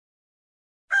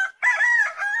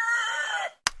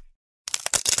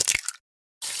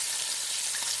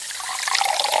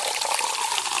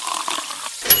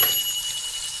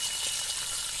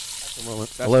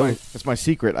That's my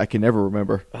secret. I can never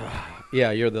remember.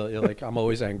 Yeah, you're like, I'm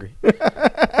always angry.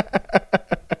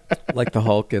 Like the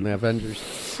Hulk in the Avengers.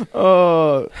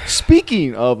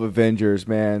 Speaking of Avengers,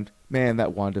 man,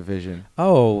 that WandaVision.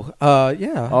 Oh,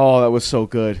 yeah. Oh, that was so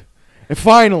good. And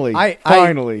finally, I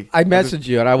messaged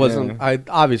you, and I wasn't. Yeah.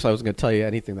 I wasn't going to tell you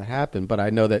anything that happened, but I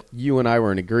know that you and I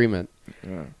were in agreement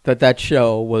that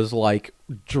show was like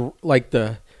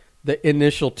the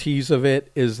initial tease of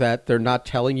it is that they're not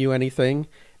telling you anything,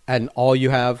 and all you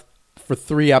have for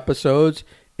 3 episodes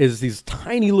is these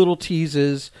tiny little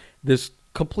teases, this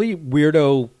complete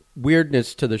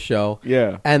weirdness to the show.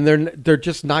 Yeah. And they're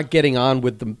just not getting on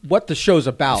with what the show's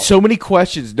about. So many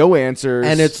questions, no answers.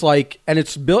 And it's like, and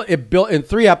it's built in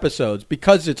 3 episodes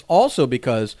because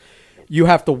you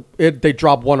have to, they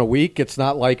drop 1 a week. It's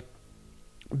not like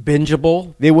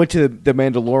bingeable. They went to the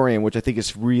Mandalorian, which I think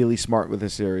is really smart with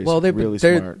this series. Well, really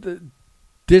smart.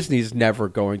 Disney's never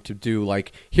going to do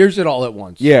like, here's it all at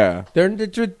once. Yeah.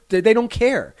 They don't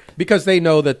care because they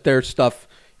know that their stuff,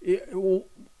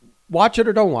 watch it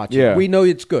or don't watch it. We know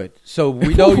it's good. So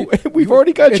we know we've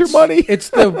already got your money. It's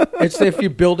the if you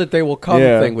build it, they will come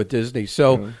thing with Disney.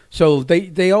 So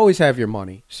they always have your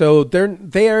money. So they're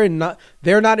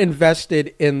not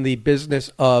invested in the business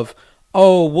of,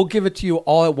 oh, we'll give it to you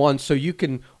all at once so you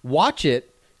can watch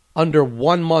it under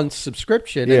 1 month's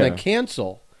subscription and then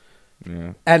cancel.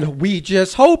 Yeah. And we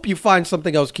just hope you find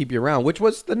something else to keep you around, which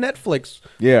was the Netflix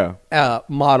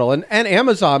model and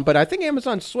Amazon. But I think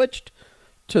Amazon switched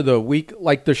to the week,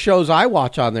 like the shows I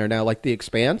watch on there now, like The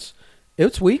Expanse.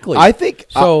 It's weekly. I think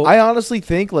so. I honestly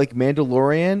think like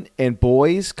Mandalorian and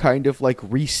Boys kind of like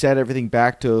reset everything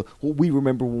back to what we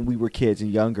remember when we were kids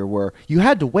and younger, where you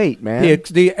had to wait, man.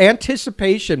 The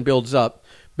anticipation builds up,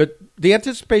 but the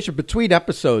anticipation between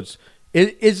episodes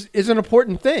is an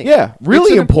important thing. Yeah,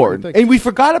 really important. And we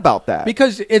forgot about that.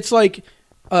 Because it's like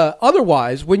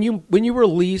otherwise when you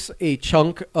release a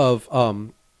chunk of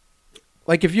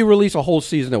like if you release a whole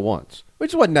season at once,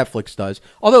 which is what Netflix does.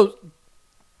 Although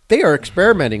they are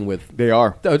experimenting with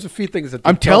there's a few things that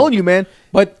I'm telling you, man.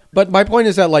 But my point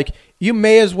is that like you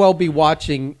may as well be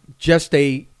watching just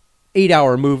a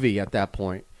 8-hour movie at that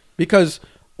point. Because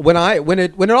when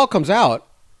it all comes out,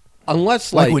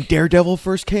 unless like when Daredevil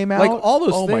first came out, like all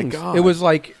those things, my God. It was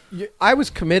like I was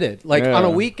committed. Like on a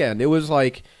weekend, it was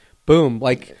like boom,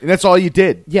 like and that's all you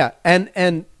did. Yeah,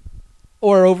 and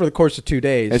or over the course of 2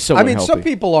 days. It's so I mean, unhealthy.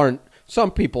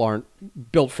 some people aren't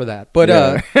built for that, but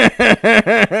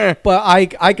but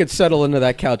I could settle into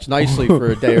that couch nicely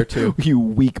for a day or two. You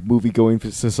weak movie going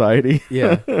society.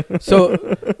 Yeah.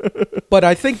 So, but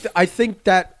I think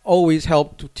that always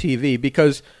helped TV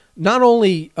because not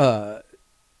only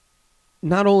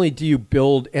do you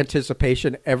build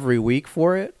anticipation every week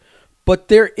for it, but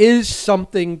there is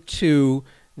something to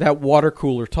that water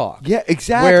cooler talk. Yeah,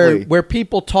 exactly. Where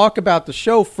people talk about the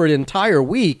show for an entire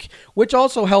week, which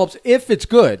also helps if it's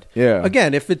good. Yeah.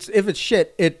 Again, if it's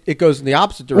shit, it goes in the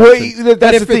opposite direction. Well,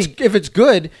 that's but if it's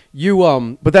good, you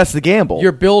But that's the gamble.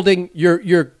 You're building.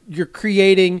 You're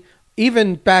creating.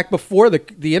 Even back before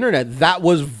the internet, that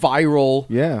was viral.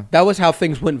 Yeah. That was how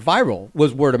things went viral,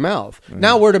 was word of mouth.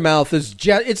 Now word of mouth is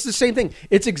it's the same thing.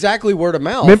 It's exactly word of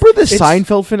mouth. Remember the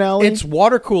Seinfeld finale? It's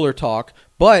water cooler talk,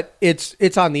 but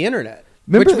it's on the internet.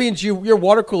 Which means your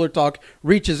water cooler talk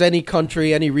reaches any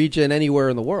country, any region, anywhere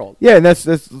in the world. Yeah, and that's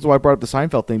why I brought up the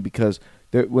Seinfeld thing, because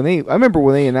I remember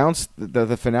when they announced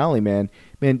the finale, man,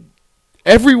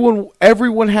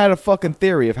 everyone had a fucking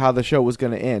theory of how the show was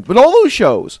going to end. But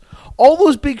all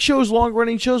those big shows,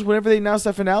 long-running shows, whenever they announced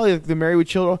that finale, like the Married with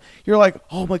Children, you're like,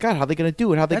 oh my God, how are they going to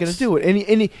do it? How are they going to do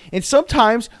it? And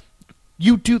sometimes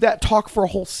you do that talk for a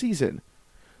whole season.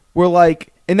 Where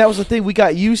like, and that was the thing, we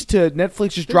got used to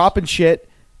Netflix just dropping shit,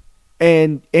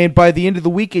 and by the end of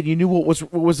the weekend, you knew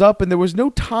what was up, and there was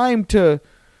no time to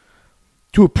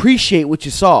appreciate what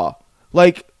you saw.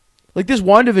 Like this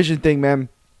WandaVision thing, man.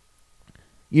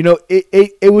 You know,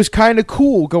 it was kind of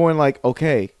cool going like,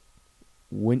 okay,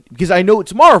 because I know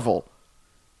it's Marvel,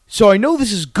 so I know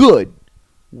this is good.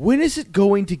 When is it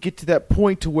going to get to that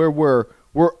point to where we're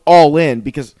all in?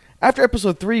 Because after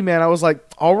episode 3, man, I was like,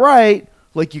 all right,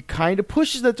 like you kind of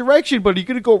pushes that direction, but are you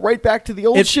going to go right back to the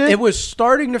old shit? It was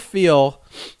starting to feel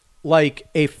like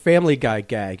a Family Guy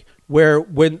gag, where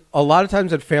when a lot of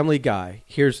times at Family Guy,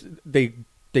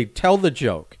 they tell the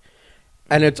joke.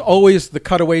 And it's always the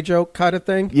cutaway joke kind of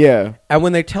thing. Yeah. And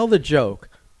when they tell the joke,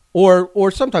 or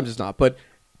sometimes it's not, but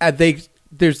it's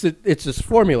this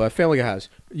formula Family Guy has.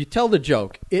 You tell the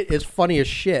joke, it is funny as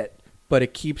shit but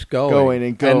it keeps going. Going.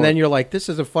 And then you're like, this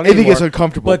isn't funny I think anymore. it's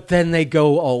uncomfortable. But then they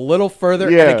go a little further,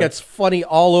 and Yeah. it gets funny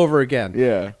all over again.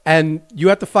 Yeah. And you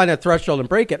have to find that threshold and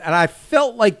break it. And I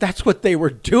felt like that's what they were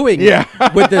doing Yeah.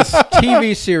 with this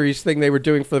TV series thing they were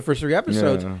doing for the first 3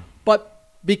 episodes. Yeah. But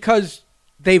because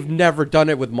they've never done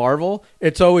it with Marvel,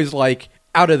 it's always like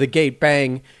out of the gate,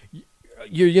 bang.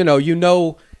 You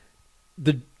know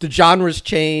the genres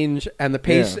change and the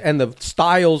pace and the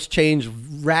styles change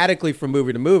radically from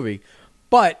movie to movie,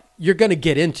 but you're going to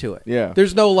get into it. Yeah.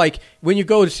 There's no like when you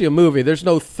go to see a movie, there's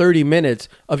no 30 minutes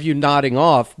of you nodding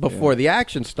off before the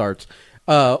action starts,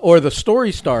 or the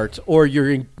story starts, or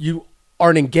you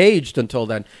aren't engaged until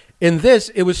then. In this,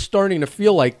 it was starting to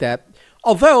feel like that.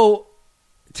 Although,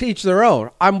 to each their own.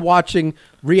 I'm watching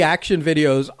reaction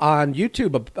videos on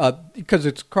YouTube because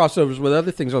it's crossovers with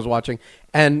other things I was watching,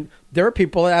 and there are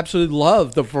people that absolutely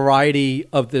love the variety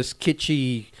of this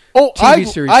kitschy TV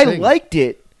series I thing. liked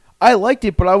it. I liked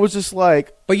it, but I was just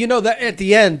like, But you know that at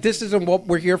the end, this isn't what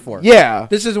we're here for. yeah,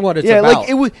 This isn't what it's yeah, about. like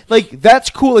it was like that's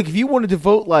cool. Like if you want to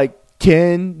devote like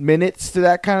 10 minutes to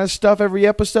that kind of stuff every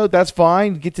episode, that's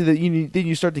fine. Get to the then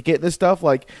you start to get this stuff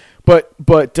like, but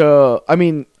I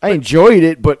mean, I enjoyed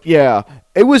it, but yeah,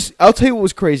 it was. I'll tell you what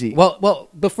was crazy. Well,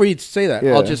 before you say that,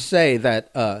 Yeah. I'll just say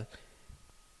that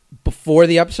before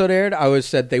the episode aired, I always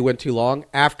said they went too long.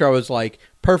 After, I was like,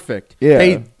 perfect.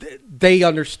 Yeah. They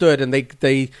understood, and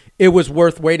it was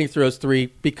worth waiting through those 3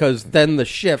 because then the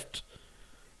shift,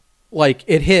 like,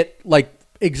 it hit like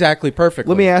exactly perfectly.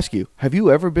 Let me ask you: have you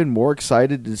ever been more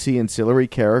excited to see ancillary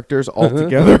characters all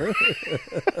together?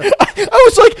 I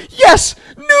was like, yes,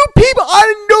 new people. I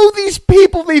didn't know these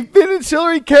people. They've been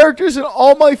ancillary characters in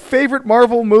all my favorite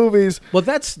Marvel movies. Well,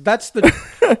 that's the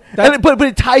But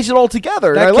it ties it all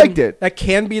together, and I liked it. That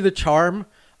can be the charm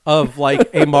of like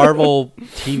a Marvel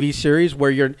TV series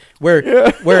where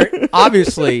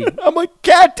obviously I'm like,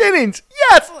 Kat Dennings,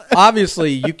 yes.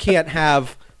 obviously you can't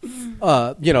have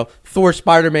Thor,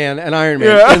 Spider-Man, and Iron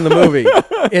Man in the movie,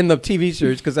 in the TV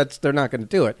series, because they're not going to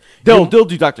do it. They'll do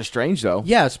Doctor Strange though.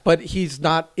 Yes, but he's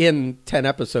not in 10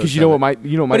 episodes. Because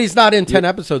but he's not in 10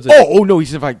 episodes. Oh no,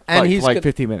 he's in he's like got-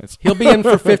 15 minutes. He'll be in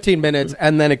for 15 minutes,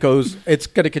 and then it's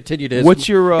going to continue to. What's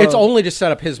your? It's only to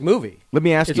set up his movie. Let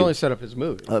me ask It's you. only set up his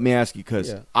movie. Let me ask you because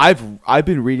Yeah. I've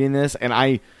been reading this,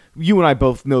 and you and I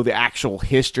both know the actual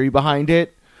history behind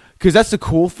it. Because that's the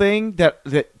cool thing that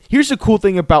here's the cool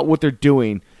thing about what they're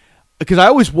doing. Because I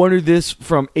always wondered this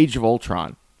from Age of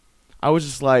Ultron. I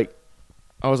was like,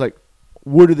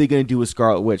 what are they going to do with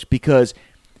Scarlet Witch? Because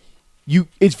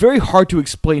it's very hard to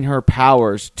explain her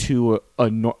powers to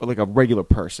a regular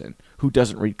person who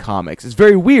doesn't read comics. It's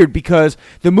very weird because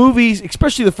the movies,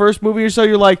 especially the first movie or so,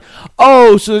 you're like,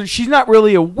 oh, so she's not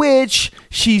really a witch.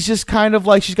 She's just kind of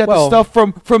like she's got the stuff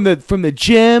from the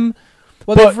gym.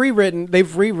 Well,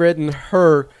 they've rewritten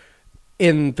her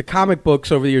in the comic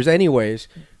books over the years, anyways.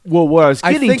 Well, what I was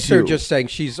I getting think to, they're just saying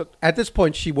at this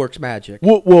point she works magic.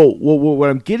 Well, what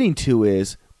I'm getting to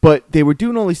is, but they were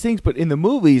doing all these things, but in the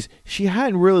movies, she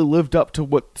hadn't really lived up to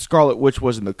what Scarlet Witch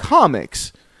was in the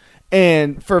comics.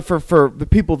 And for the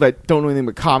people that don't know anything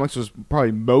about comics, was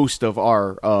probably most of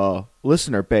our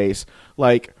listener base,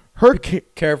 like her.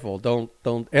 Careful, don't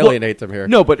alienate them here.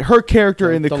 No, but her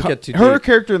character in the don't get too her deep.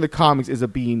 character in the comics is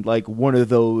being like one of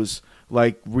those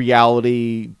like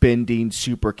reality bending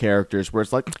super characters where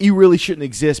it's like you really shouldn't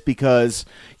exist because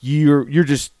you're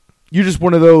just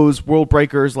one of those world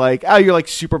breakers. Like you're like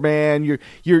Superman.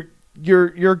 You're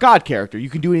a god character. You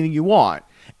can do anything you want.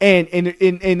 And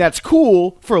that's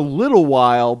cool for a little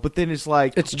while, but then it's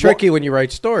like It's tricky when you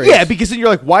write stories. Yeah, because then you're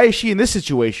like, why is she in this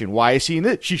situation? Why is she in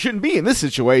this? She shouldn't be in this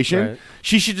situation. Right.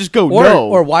 She should just go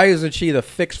Or why isn't she the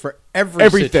fix for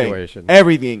everything? Situation?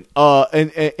 Everything.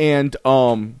 And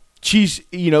she's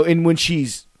and when she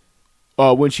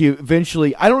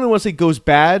eventually, I don't want to say goes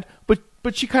bad,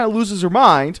 but she kind of loses her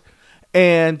mind.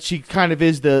 And she kind of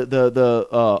is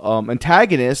the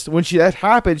antagonist. When that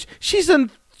happens, she's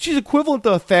equivalent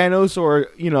to Thanos or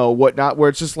whatnot, where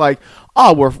it's just like,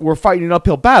 we're fighting an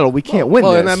uphill battle. We can't win.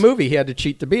 Well, this. in that movie, he had to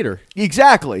cheat to beat her.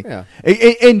 Exactly. Yeah.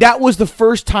 And that was the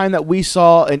first time that we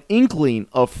saw an inkling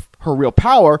of her real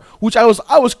power, which I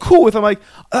was cool with. I'm like,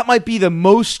 that might be the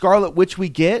most Scarlet Witch we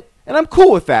get, and I'm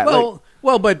cool with that.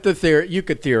 But you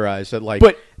could theorize that, like,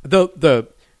 But-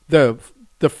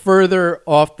 the further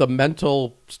off the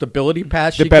mental stability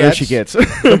path The better she gets.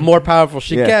 the more powerful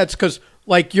she Yeah. gets, because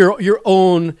like your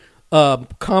own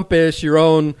compass, your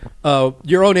own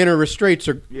inner restraints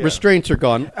are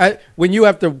gone. When you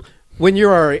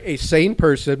are a sane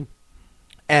person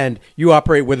and you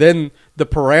operate within the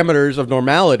parameters of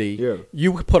normality, Yeah.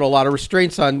 you put a lot of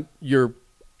restraints on your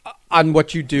on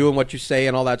what you do and what you say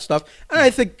and all that stuff. And I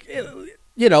think,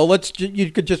 you know,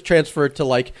 you could just transfer it to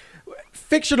like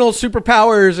fictional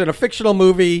superpowers in a fictional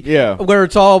movie, where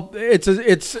it's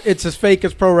as fake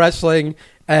as pro wrestling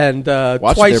and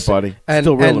watch twice, it there, buddy. And,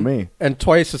 Still real and, to me, and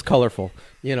twice as colorful,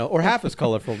 you know, or half as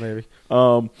colorful, maybe.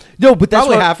 No, but that's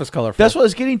probably half as colorful. That's what I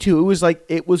was getting to. It was like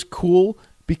it was cool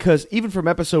because even from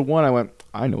episode 1, I went,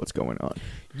 I know what's going on.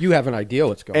 You have an idea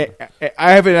what's going on.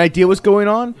 I have an idea what's going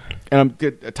on, and I'm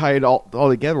good, tie it all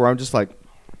together. Where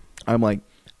I'm like,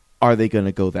 are they going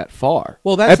to go that far?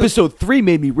 Well, that's episode 3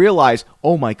 made me realize,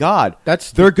 oh my god,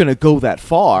 they're going to go that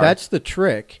far. That's the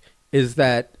trick. Is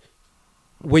that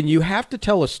when you have to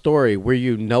tell a story where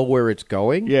you know where it's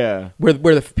going,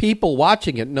 where the people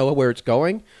watching it know where it's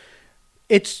going,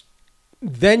 it's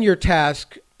then your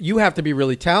task. You have to be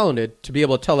really talented to be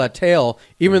able to tell that tale,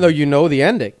 even though you know the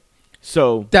ending.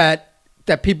 So that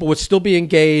people would still be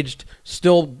engaged.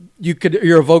 Still,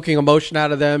 you're evoking emotion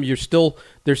out of them. They're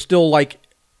still like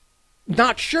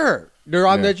not sure. They're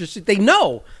on the edge of seat. They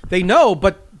know,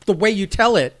 but the way you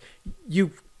tell it,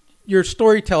 your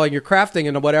storytelling, your crafting,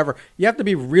 and whatever, you have to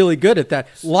be really good at that.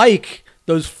 Like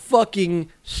those fucking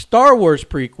Star Wars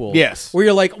prequels. Yes. Where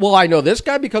you're like, well, I know this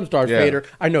guy becomes Darth Vader.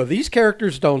 I know these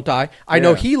characters don't die. I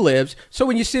know he lives. So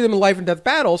when you see them in life and death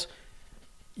battles,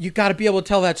 you got to be able to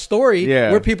tell that story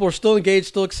where people are still engaged,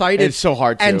 still excited. It's so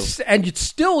hard to. And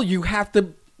you have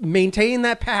to maintain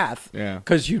that path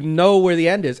because you know where the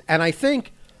end is. And I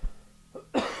think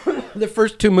the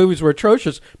first 2 movies were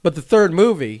atrocious, but the third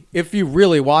movie, if you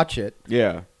really watch it,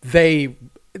 they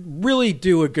really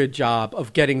do a good job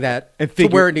of getting that to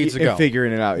where it needs to go. And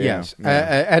figuring it out, Yes.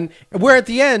 And where at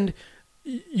the end,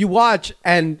 you watch,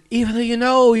 and even though you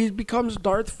know he becomes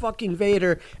Darth fucking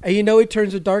Vader, and you know he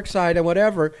turns the dark side and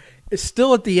whatever, it's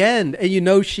still at the end, and you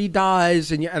know she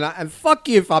dies, and fuck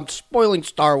you if I'm spoiling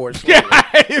Star Wars.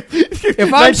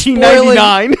 If I'm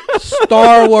spoiling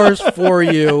Star Wars for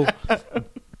you,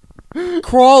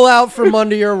 crawl out from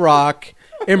under your rock.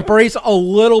 Embrace a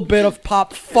little bit of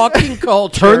pop fucking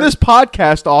culture. Turn this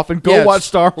podcast off and go watch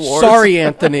Star Wars. Sorry,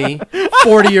 Anthony.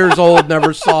 40 years old,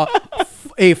 never saw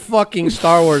a fucking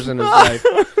Star Wars in his life.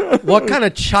 What kind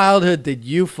of childhood did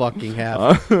you fucking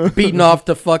have? Beating off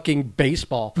to fucking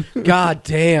baseball. God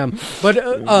damn. But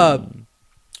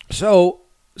so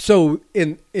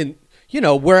in you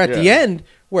know, we're at the end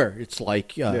where it's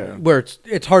like where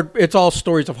it's hard. It's all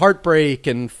stories of heartbreak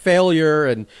and failure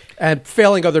and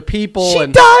failing other people. She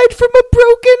and died from a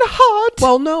broken heart.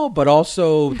 Well, no, but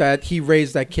also that he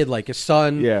raised that kid like his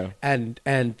son. Yeah,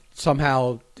 and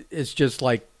somehow it's just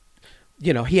like,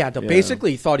 you know, he had to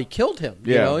basically thought he killed him.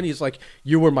 You know, and he's like,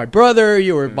 you were my brother.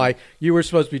 You were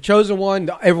supposed to be chosen one.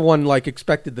 Everyone like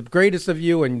expected the greatest of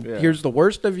you, and here's the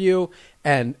worst of you.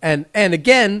 And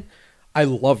again, I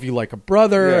love you like a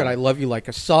brother, and I love you like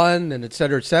a son, and et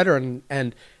cetera,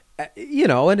 and you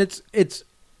know, and it's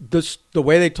the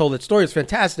way they told that story is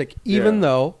fantastic, even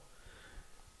though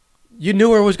you knew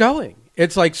where it was going.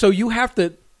 It's like, so you have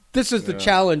to. This is the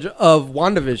challenge of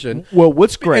WandaVision. Well,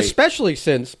 what's great, especially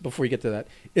since before we get to that,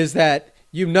 is that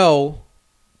you know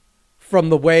from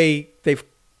the way they've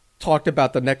talked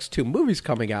about the next 2 movies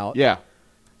coming out,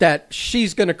 that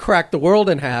she's going to crack the world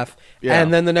in half.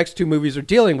 And then the next 2 movies are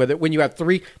dealing with it. When you have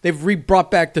 3, they've brought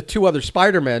back the 2 other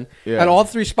Spider-Men, and all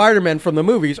 3 Spider-Men from the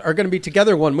movies are going to be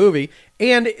together in one movie.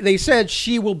 And they said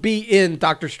she will be in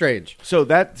Doctor Strange. So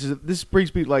this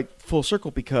brings me like full circle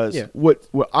because what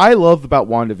I love about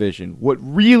WandaVision, what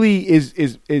really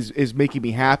is making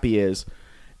me happy is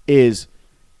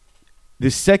the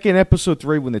second episode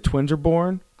 3 when the twins are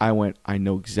born. I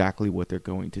know exactly what they're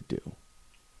going to do.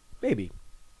 Maybe.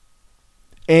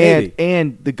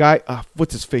 And the guy,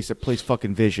 what's his face that plays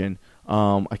fucking Vision?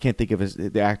 I can't think of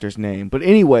the actor's name. But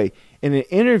anyway, in an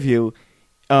interview,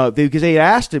 because they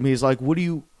asked him, he's like, how do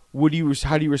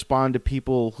you respond to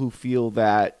people who feel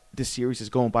that the series is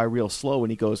going by real slow?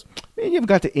 And he goes, man, you haven't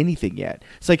got to anything yet.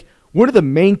 It's like one of the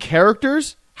main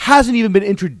characters hasn't even been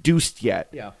introduced yet.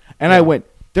 Yeah. And I went,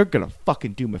 they're going to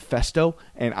fucking do Mephisto,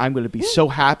 and I'm going to be so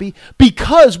happy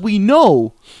because we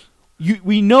know...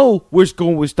 We know where it's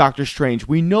going with Doctor Strange.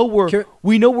 We know where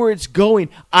it's going.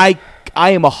 I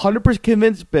am 100%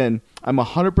 convinced, Ben. I'm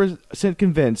 100%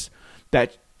 convinced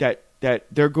that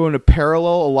they're going to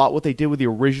parallel a lot what they did with the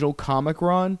original comic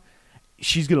run.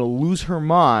 She's gonna lose her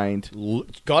mind.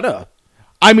 Gonna.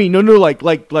 I mean, no, like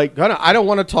gonna. I don't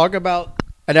want to talk about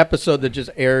an episode that just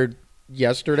aired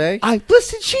yesterday.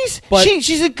 Listen,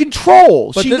 she's in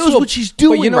control. She knows what she's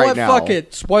doing but you know right what? now. Fuck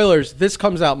it. Spoilers. This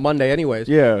comes out Monday anyways.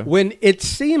 Yeah. When it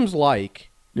seems like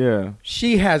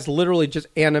she has literally just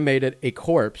animated a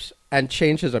corpse and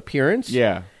changed his appearance.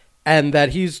 Yeah. and that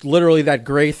he's literally that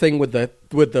gray thing with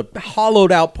the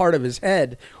hollowed out part of his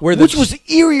head, which was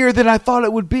eerier than I thought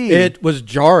it would be. It was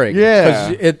jarring.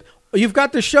 Yeah, 'cause you've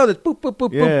got the show that's boop boop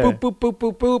boop boop boop boop boop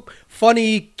boop boop,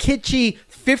 funny, kitschy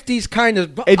 50s kind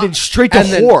of, and then straight to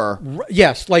horror.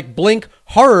 Yes, like Blink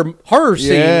horror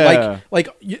scene,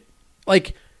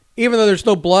 like even though there's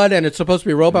no blood and it's supposed to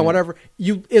be a robot, whatever,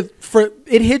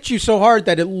 it hits you so hard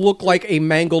that it looked like a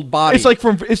mangled body. It's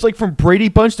like from Brady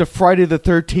Bunch to Friday the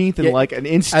 13th in like an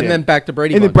instant, and then back to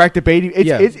Brady and Bunch. then back to Brady.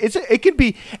 It can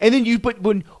be, and then but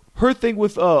when her thing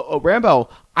with Rambo,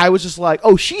 I was just like,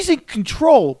 oh, she's in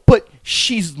control, but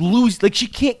she's losing. Like she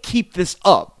can't keep this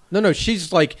up. No,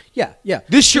 she's like, yeah.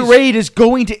 This charade is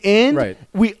going to end. Right.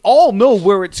 We all know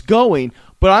where it's going,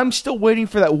 but I'm still waiting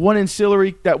for that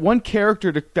one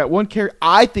character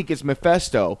I think is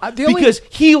Mephisto, because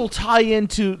he'll tie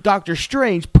into Doctor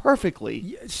Strange perfectly.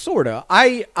 Yeah, sorta.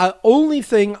 Only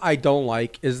thing I don't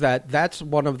like is that that's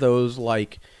one of those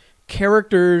like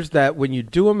characters that when you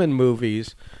do them in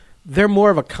movies, they're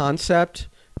more of a concept.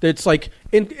 It's like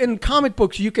in comic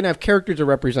books, you can have characters that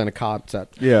represent a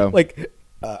concept. Yeah, like.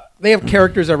 They have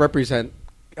characters that represent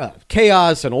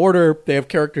chaos and order. They have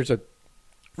characters that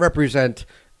represent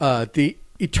the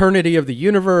eternity of the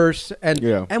universe.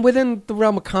 And within the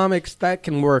realm of comics, that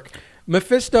can work.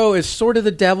 Mephisto is sort of the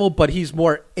devil, but he's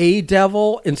more a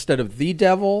devil instead of the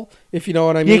devil, if you know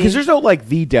what I mean. Yeah, because there's no like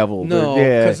the devil. No,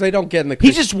 because they don't get in the...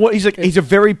 He's a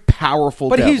very powerful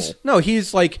devil. But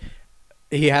he's like...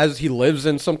 He lives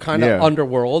in some kind of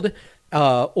underworld...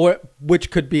 or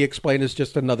which could be explained as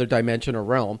just another dimension or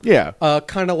realm. Yeah.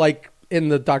 Kind of like in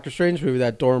the Doctor Strange movie,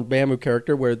 that Dormammu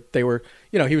character where they were,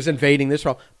 he was invading this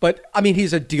realm. But, I mean,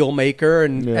 he's a deal maker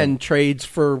and trades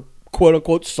for quote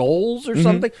unquote souls or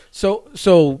something. So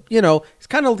it's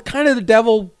kind of the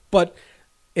devil, but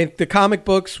in the comic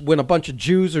books, when a bunch of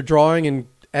Jews are drawing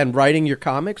and writing your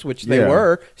comics, which they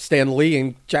were, Stan Lee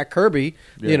and Jack Kirby,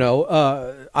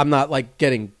 I'm not like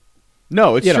getting...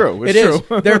 No, it's true. It's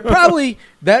true. They're probably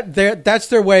that's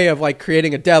their way of like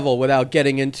creating a devil without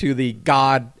getting into the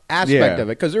god aspect of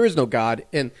it, because there is no god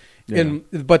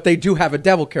but they do have a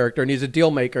devil character, and he's a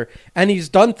deal maker, and he's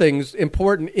done things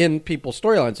important in people's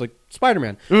storylines, like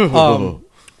Spider-Man.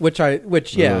 Which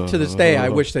to this day I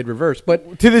wish they'd reverse.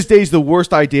 But to this day is the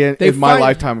worst idea in my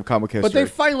lifetime of comic history. But they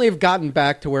finally have gotten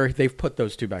back to where they've put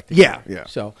those two back together. Yeah.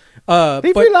 So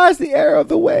they've realized the error of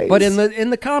the ways. But in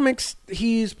the comics,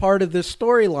 he's part of this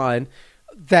storyline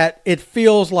that it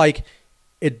feels like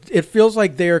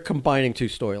they're combining two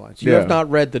storylines. You have not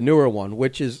read the newer one,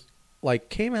 which is like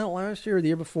came out last year or the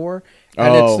year before,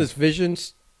 and it's this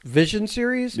Vision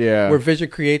series where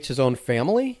Vision creates his own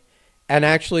family, and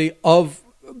actually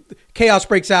chaos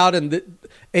breaks out, and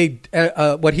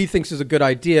what he thinks is a good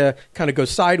idea kind of goes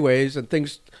sideways, and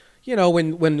things,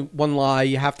 when one lie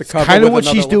you have to cover. Kind of what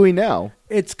she's doing now.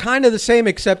 It's kind of the same,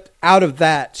 except out of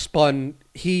that spun,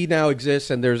 he now exists,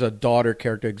 and there's a daughter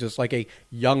character exists, like a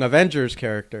Young Avengers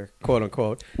character, quote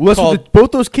unquote. Well,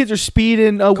 both those kids are Speed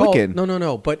and Wiccan.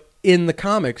 No, but in the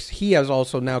comics, he has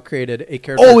also now created a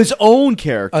character. Oh, his own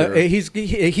character.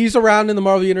 He's around in the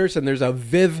Marvel Universe, and there's a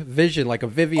Vision, like a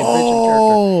Vivian Vision character.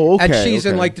 Oh, okay. And she's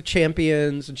in like the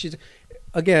Champions, and she's,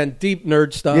 again, deep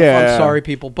nerd stuff. Yeah. I'm sorry,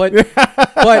 people. But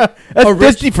that's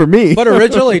Disney for me. But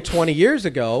originally, 20 years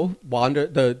ago,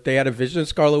 they had a Vision and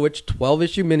Scarlet Witch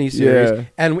 12-issue miniseries,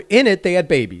 and in it, they had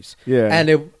babies. Yeah.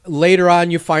 And later on,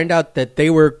 you find out that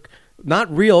they were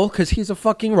not real, because he's a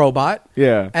fucking robot.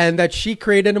 Yeah. And that she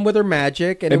created him with her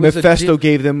magic. And Mephisto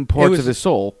gave them parts of his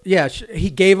soul. Yeah, he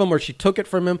gave them, or she took it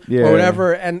from him, or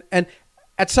whatever. And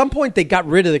at some point, they got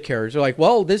rid of the characters. They're like,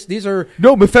 well, these are...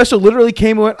 No, Mephisto literally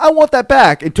came and went, I want that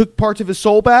back, and took parts of his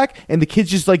soul back, and the kids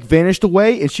just like vanished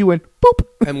away, and she went, boop.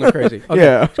 And went crazy. Okay.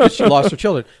 Yeah. Because she lost her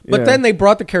children. But then they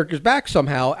brought the characters back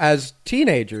somehow as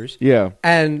teenagers. Yeah.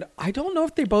 And I don't know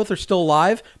if they both are still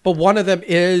alive, but one of them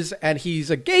is, and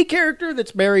he's a gay character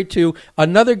that's married to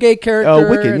another gay character.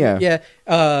 Wiccan,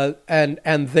 Yeah.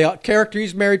 And the character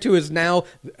he's married to is now,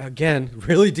 again,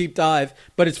 really deep dive,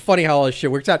 but it's funny how all this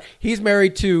shit works out. He's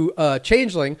married to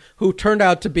Changeling, who turned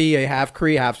out to be a half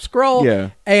Kree, half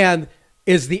Skrull, and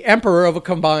is the emperor of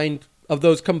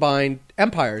those combined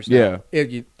empires. Now.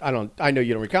 Yeah. I know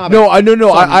you don't recall. No, I know.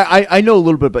 No, I know a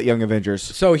little bit about Young Avengers.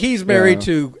 So he's married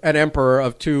to an emperor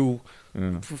of two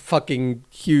fucking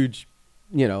huge,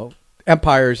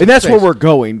 empires, And in that's space. where we're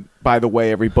going, by the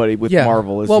way, everybody, with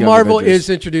Marvel. Is well, Young Marvel Avengers. is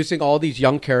introducing all these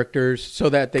young characters so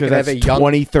that they can Because have that's a young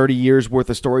 20, 30 years worth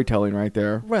of storytelling right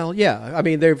there. Well, yeah. I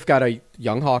mean, they've got a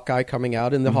young Hawkeye coming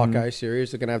out in the Hawkeye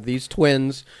series. They're going to have these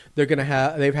twins. They're going to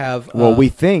have. They have. Well, we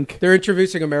think they're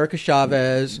introducing America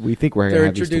Chavez. we're going to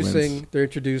have these twins. They're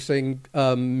introducing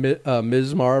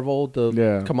Ms. Marvel,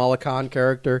 the Kamala Khan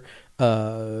character.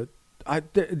 They're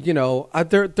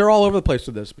all over the place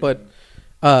with this. But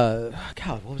God,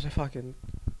 what was I fucking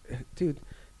dude?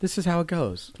 This is how it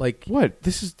goes. Like What?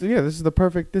 This is the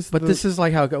perfect. This is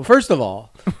like how it goes. First of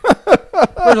all,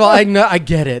 I know I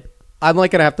get it. I'm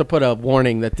like gonna have to put a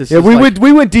warning that this. Yeah, is we like,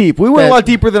 went deep. We went a lot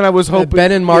deeper than I was hoping.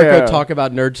 Ben and Marco Yeah. talk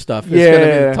about nerd stuff. It's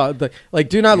Yeah. gonna be like,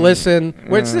 do not listen.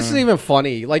 This isn't even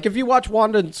funny. Like, if you watch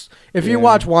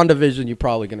WandaVision, you're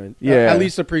probably gonna at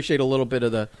least appreciate a little bit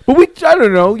of the. But I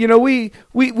don't know. You know, we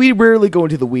rarely go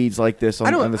into the weeds like this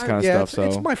on this kind of stuff. So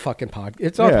it's my fucking podcast.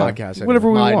 It's our podcast. Anyway. Whatever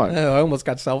we Mine. want. I almost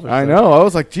got selfish. I know. I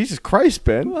was like, Jesus Christ,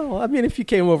 Ben. Well, I mean, if you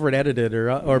came over and edited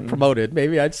or promoted,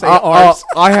 maybe I'd say ours.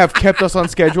 I have kept us on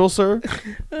schedule, sir.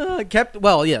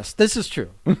 Yes, this is true.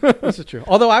 This is true.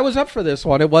 Although I was up for this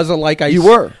one, it wasn't like You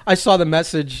were. I saw the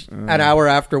message an hour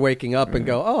after waking up and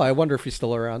go, "Oh, I wonder if he's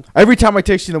still around." Every time I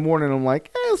text you in the morning, I'm like,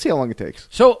 let's see how long it takes.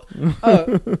 So,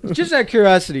 just out of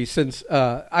curiosity, since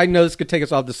I know this could take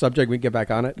us off the subject, we can get back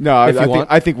on it. No, if you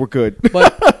want. I think we're good.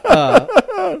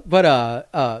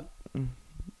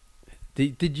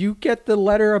 Did you get the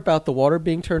letter about the water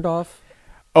being turned off?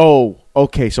 Oh,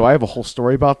 okay. So I have a whole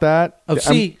story about that.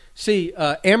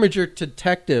 Amateur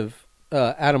detective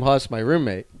Adam Huss, my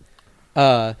roommate,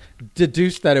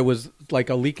 deduced that it was like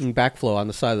a leaking backflow on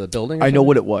the side of the building. I know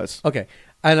what it was. Okay,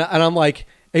 and I'm like,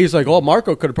 he's like, oh,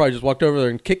 Marco could have probably just walked over there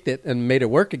and kicked it and made it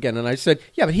work again. And I said,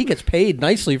 yeah, but he gets paid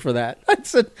nicely for that. I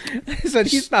said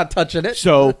he's not touching it.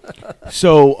 So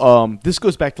this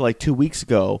goes back to like 2 weeks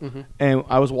ago, and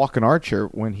I was walking Archer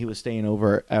when he was staying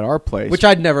over at our place, which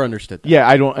I'd never understood. Yeah,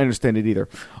 I don't understand it either.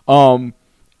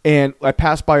 And I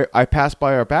passed by our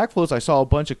backflows. I saw a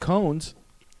bunch of cones,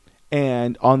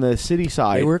 and on the city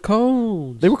side, They were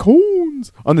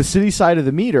cones. On the city side of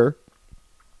the meter,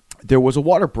 there was a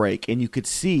water break, and you could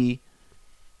see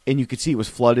it was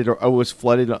flooded, or it was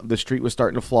flooded. The street was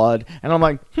starting to flood, and I'm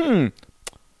like,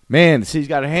 man, the city's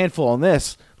got a handful on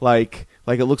this. Like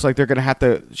it looks like they're going to have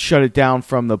to shut it down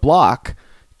from the block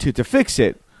to fix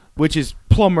it, which is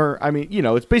plumber. I mean,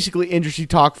 it's basically industry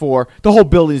talk for the whole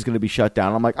building is going to be shut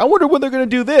down. I'm like, I wonder when they're going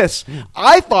to do this.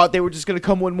 I thought they were just going to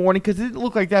come one morning because it didn't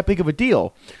look like that big of a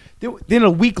deal. Then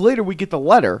a week later, we get the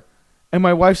letter, and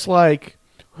my wife's like,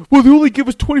 well, they only give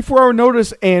us 24-hour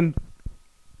notice, and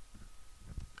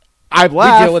I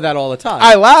laugh. We deal with that all the time.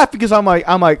 I laugh because I'm like,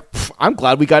 I'm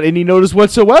glad we got any notice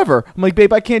whatsoever. I'm like,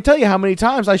 babe, I can't tell you how many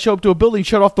times I show up to a building,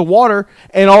 shut off the water,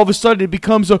 and all of a sudden it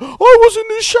becomes I was in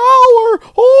the shower.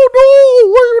 Oh no,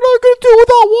 what are you not going to do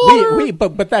without water?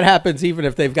 But that happens even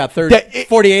if they've got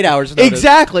 48 hours notice.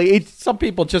 Exactly. Some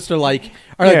people just are like,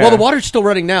 well, the water's still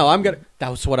running now. That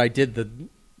was what I did.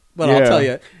 I'll tell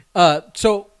you.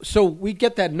 So we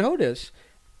get that notice,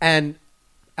 and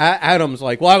Adam's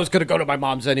like, well, I was going to go to my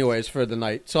mom's anyways for the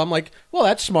night. So I'm like, well,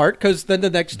 that's smart, because then the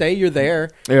next day you're there,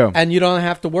 and you don't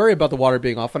have to worry about the water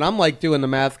being off. And I'm like doing the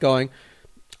math going,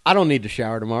 I don't need to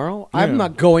shower tomorrow. Yeah. I'm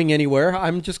not going anywhere.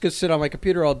 I'm just going to sit on my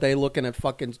computer all day looking at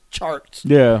fucking charts.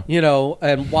 Yeah.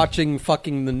 And watching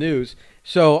fucking the news.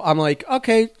 So I'm like,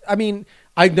 okay, I mean,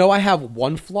 I know I have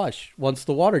one flush once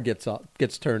the water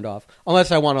gets turned off.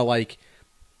 Unless I want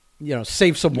to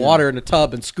save some water in a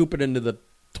tub and scoop it into the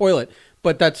toilet.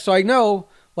 But so I know,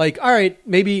 like, all right,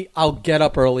 maybe I'll get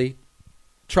up early,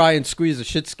 try and squeeze the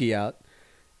shit ski out.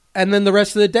 And then the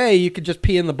rest of the day, you could just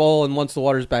pee in the bowl, and once the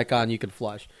water's back on, you can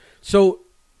flush. So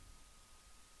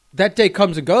that day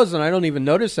comes and goes, and I don't even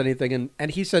notice anything.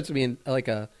 And he said to me,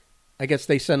 I guess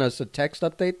they sent us a text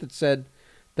update that said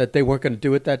that they weren't going to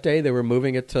do it that day. They were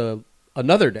moving it to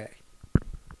another day.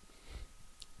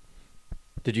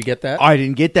 Did you get that? I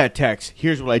didn't get that text.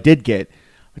 Here's what I did get.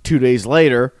 2 days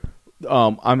later,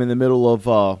 I'm in the middle of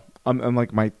I'm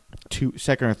like my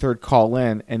second or third call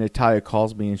in, and Natalia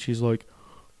calls me, and she's like,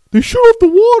 they shut off the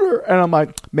water. And I'm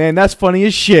like, man, that's funny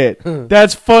as shit.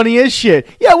 That's funny as shit.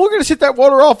 Yeah, we're going to set that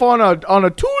water off on a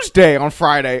Tuesday on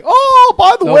Friday. Oh,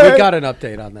 by the way. We got an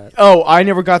update on that. Oh, I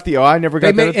never got that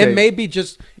update. It may be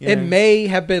just, it may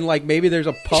have been like, maybe there's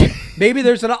maybe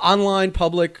there's an online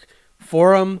public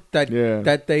forum that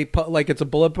they like, it's a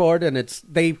bullet board, and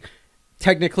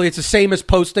technically it's the same as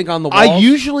posting on the walls. I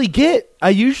usually get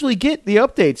the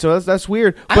update, so that's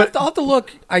weird. But I'll have to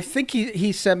look. I think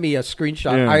he sent me a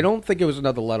screenshot. Yeah. I don't think it was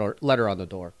another letter on the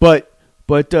door. But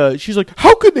But she's like,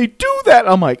 how could they do that?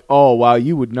 I'm like, oh, wow,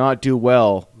 you would not do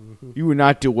well. You would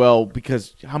not do well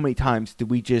because how many times did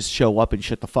we just show up and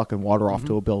shut the fucking water off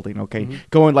to a building, okay?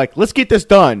 Going like, let's get this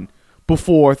done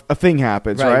before a thing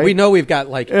happens, right? We know we've got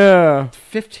like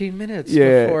 15 minutes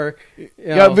before.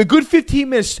 Yeah, the good 15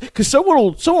 minutes because someone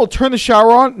will turn the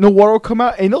shower on, no water will come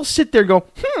out, and they'll sit there and go,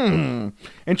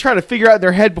 and try to figure out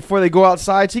their head before they go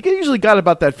outside. So you usually got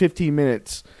about that 15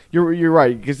 minutes. You're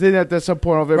right because then at some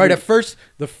point of every right.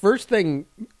 The first thing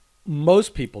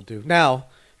most people do now.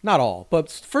 Not all,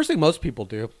 but first thing most people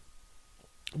do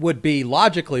would be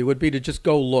to just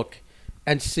go look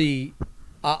and see,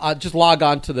 just log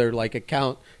on to their like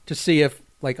account to see if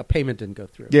like a payment didn't go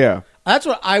through. Yeah, that's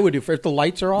what I would do if the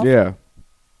lights are off. Yeah,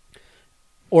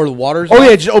 or the water's off.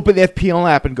 Yeah, just open the FPL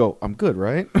app and go, I'm good,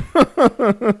 right?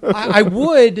 I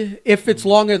would if it's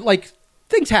longer. Like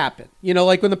things happen,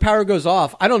 like when the power goes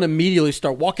off. I don't immediately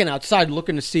start walking outside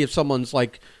looking to see if someone's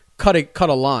like. Cut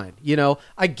a line,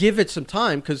 I give it some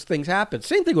time because things happen.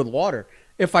 Same thing with water.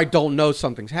 If I don't know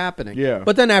something's happening,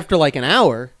 But then after like an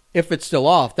hour, if it's still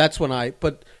off, that's when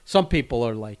But some people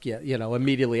are like,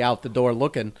 immediately out the door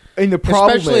looking. And the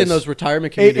problem especially in those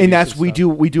retirement communities, and that's we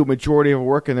do a majority of our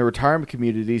work in the retirement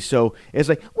community. So it's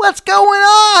like, what's going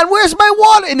on? Where's my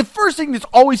water? And the first thing that's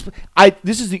always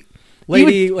this is the.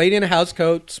 Lady in a house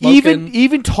coat, smoking.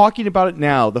 Even talking about it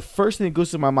now, the first thing that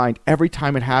goes to my mind every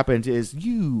time it happens is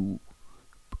you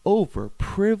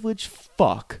overprivileged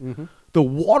fuck. Mm-hmm. The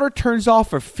water turns off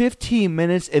for 15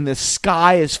 minutes and the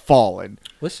sky is falling.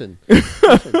 Listen.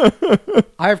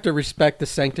 I have to respect the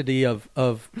sanctity of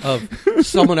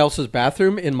someone else's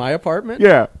bathroom in my apartment.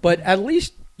 Yeah. But at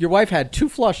least your wife had 2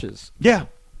 flushes. Yeah.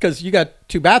 Because you got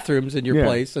 2 bathrooms in your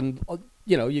place and...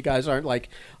 you guys aren't like,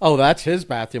 oh, that's his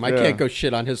bathroom. I can't go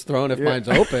shit on his throne if mine's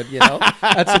open.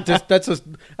 That's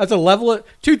a level of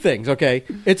 2 things. Okay,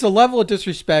 it's a level of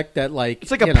disrespect that like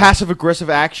it's like a passive aggressive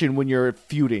action when you're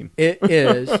feuding. It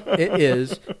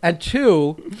is, and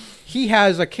 2, he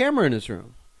has a camera in his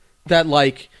room that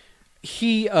like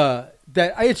that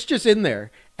it's just in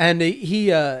there, and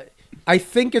he I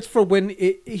think it's for when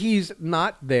he's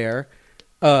not there.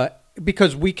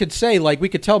 Because we could say, like, we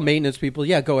could tell maintenance people,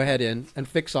 go ahead in and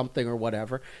fix something or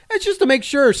whatever. It's just to make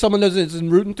sure someone isn't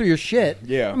rooting through your shit.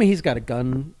 Yeah. I mean, he's got a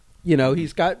gun. You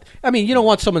don't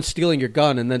want someone stealing your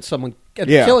gun and then someone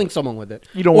killing someone with it.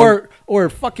 You don't or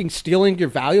fucking stealing your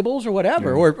valuables or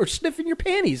whatever, or sniffing your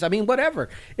panties. I mean, whatever.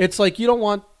 It's like you don't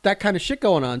want that kind of shit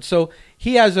going on. So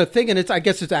he has a thing, and I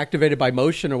guess it's activated by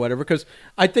motion or whatever. Because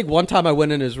I think one time I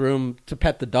went in his room to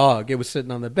pet the dog. It was sitting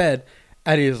on the bed.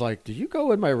 And he was like, did you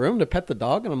go in my room to pet the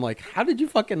dog? And I'm like, how did you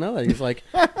fucking know that? He's like,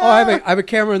 I have a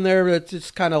camera in there that's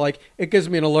just kind of like, it gives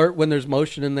me an alert when there's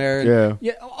motion in there.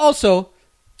 And also,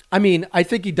 I mean, I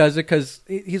think he does it because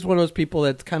he's one of those people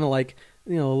that's kind of like,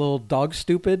 a little dog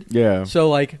stupid. Yeah. So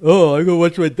like,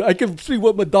 I can see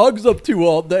what my dog's up to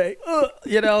all day.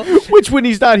 Which when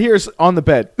he's not here is on the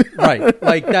bed. Right.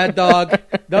 Like that dog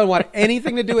doesn't want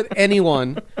anything to do with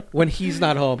anyone when he's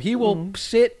not home. He will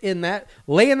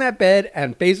lay in that bed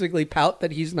and basically pout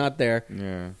that he's not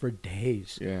there for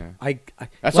days. Yeah.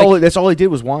 That's all he did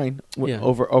was whine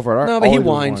over at our. No, but he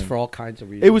whines for all kinds of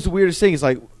reasons. It was the weirdest thing. It's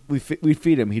like we'd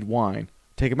feed him, he'd whine.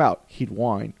 Take him out, he'd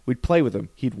whine. We'd play with him,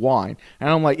 he'd whine. And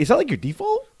I'm like, is that like your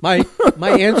default? My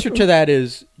answer to that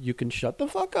is you can shut the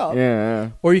fuck up.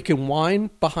 Yeah. Or you can whine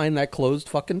behind that closed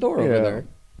fucking door over there.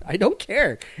 I don't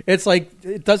care. It's like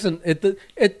it doesn't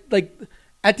like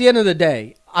at the end of the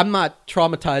day, I'm not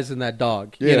traumatizing that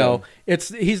dog. Yeah.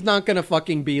 He's not gonna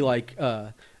fucking be like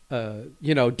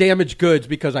damaged goods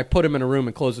because I put him in a room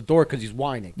and close the door because he's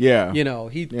whining. Yeah.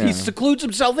 He secludes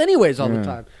himself anyways all the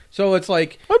time. So it's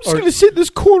like I'm just gonna sit in this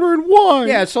corner and whine.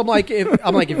 Yeah. So I'm like, if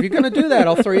you're gonna do that,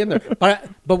 I'll throw you in there.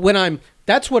 But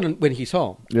that's when he's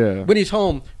home. Yeah. When he's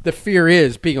home, the fear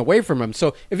is being away from him.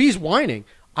 So if he's whining,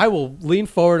 I will lean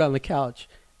forward on the couch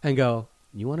and go,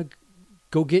 "You want to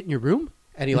go get in your room?"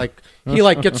 And he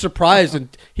gets surprised and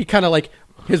he kind of like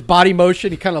his body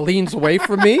motion. He kind of leans away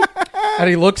from me and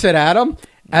he looks at Adam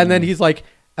and then he's like,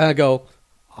 and I go,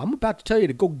 "I'm about to tell you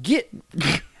to go get."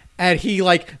 And he's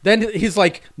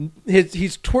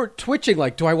twitching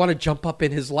like, do I want to jump up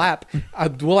in his lap?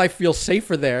 Will I feel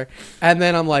safer there? And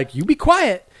then I'm like, you be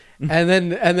quiet. And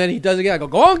then he does it again. I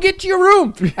go on, get to your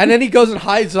room. And then he goes and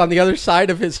hides on the other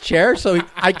side of his chair so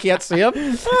I can't see him.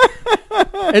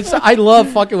 I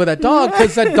love fucking with that dog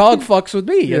because that dog fucks with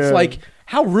me. Yeah. It's like,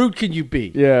 how rude can you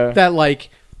be? Yeah. That like,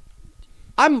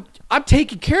 I'm I'm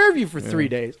taking care of you for 3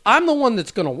 days. I'm the one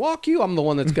that's going to walk you. I'm the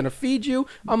one that's going to feed you.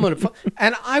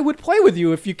 And I would play with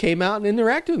you if you came out and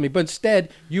interacted with me. But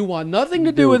instead, you want nothing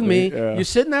to do with me. Yeah. You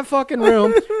sit in that fucking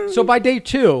room. So by day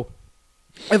 2,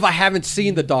 if I haven't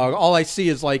seen the dog, all I see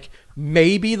is like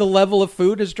maybe the level of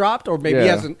food has dropped, or maybe he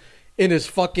hasn't in his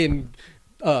fucking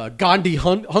Gandhi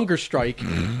hunger strike,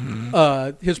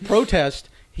 his protest.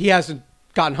 He hasn't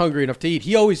gotten hungry enough to eat.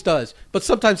 He always does, but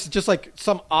sometimes it's just like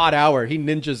some odd hour he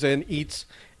ninjas in, eats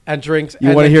and drinks.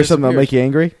 You want to hear something that'll make you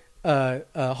angry?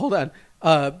 Hold on.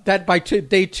 That by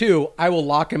day 2, I will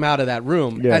lock him out of that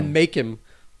room and make him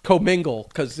commingle,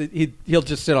 because he'll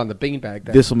just sit on the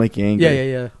beanbag. This will make you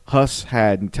angry. Yeah. Huss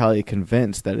had Natalia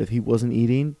convinced that if he wasn't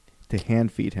eating, to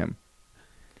hand feed him.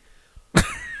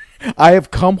 I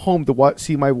have come home to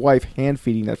see my wife hand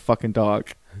feeding that fucking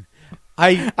dog.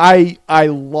 I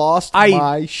lost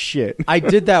my shit. I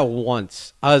did that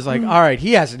once. I was like, all right,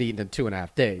 he hasn't eaten in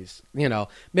 2.5 days.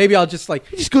 Maybe I'll just like...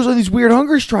 He just goes on these weird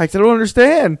hunger strikes. I don't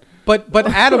understand. But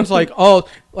Adam's like, oh,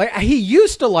 like he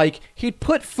used to he'd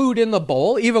put food in the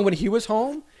bowl even when he was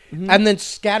home, and then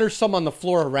scatter some on the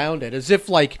floor around it as if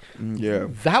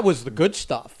that was the good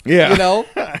stuff. Yeah.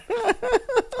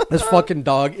 This fucking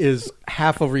dog is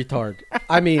half a retard.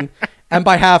 I mean, and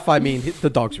by half, I mean the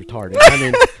dog's retarded. I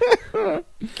mean... I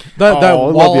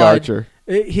love the Archer.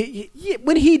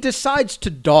 When he decides to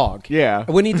dog,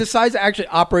 when he decides to actually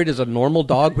operate as a normal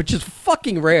dog, which is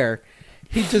fucking rare,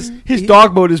 his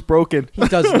dog mode is broken. He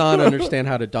does not understand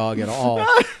how to dog at all.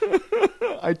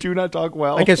 I do not dog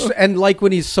well. And like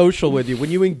when he's social with you, when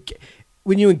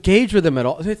you engage with him at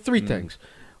all, 3 things.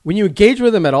 When you engage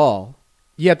with him at all,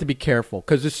 you have to be careful,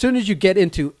 because as soon as you get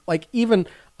into like even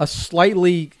a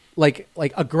slightly like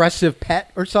aggressive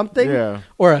pet or something,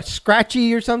 or a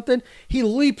scratchy or something, he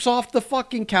leaps off the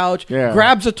fucking couch,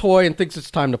 grabs a toy, and thinks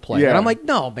it's time to play. And I'm like,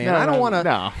 no, man, I don't want to.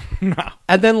 No.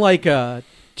 And then like 2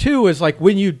 is like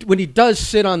when he does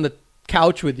sit on the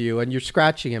couch with you and you're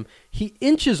scratching him, he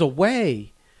inches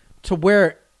away to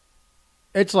where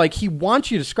it's like he wants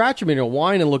you to scratch him, and he'll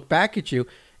whine and look back at you.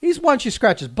 He wants you to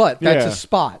scratch his butt. That's his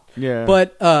spot. Yeah.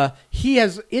 But he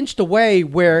has inched away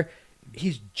where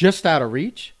he's just out of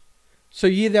reach. So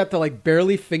you either have to like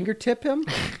barely fingertip him,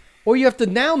 or you have to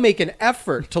now make an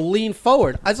effort to lean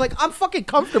forward. I was like, I'm fucking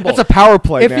comfortable. That's a power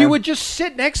play, If you would just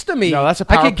sit next to me, that's a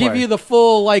power I could give play. you the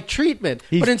full like treatment.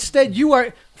 But instead, you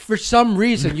are, for some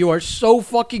reason, you are so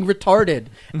fucking retarded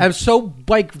and so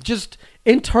like just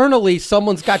internally,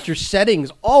 someone's got your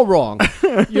settings all wrong.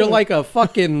 You're like a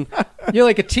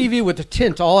TV with the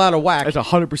tint all out of whack. It's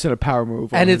 100% a power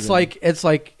move. And it's like,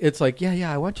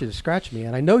 yeah, I want you to scratch me,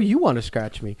 and I know you want to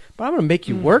scratch me, but I'm going to make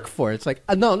you work for it. It's like,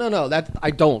 no, that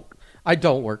I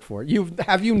don't work for it.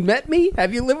 Have you met me?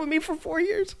 Have you lived with me for 4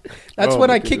 years? That's when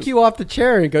I kick you off the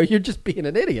chair and go, you're just being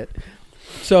an idiot.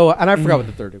 So, and I forgot what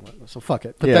the third one was. So fuck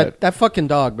it. But that fucking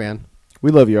dog, man. We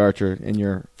love you, Archer, and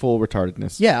your full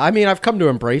retardedness. Yeah, I mean, I've come to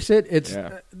embrace it. It's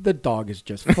the dog is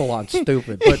just full on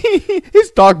stupid, but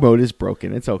his dog mode is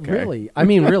broken. It's okay. Really, I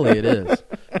mean, really, it is.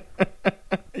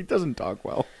 He doesn't dog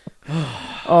well.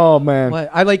 Oh man,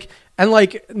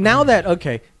 now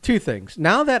that 2 things.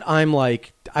 Now that I'm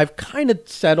like, I've kind of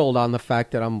settled on the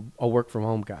fact that I'm a work from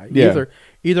home guy. Yeah.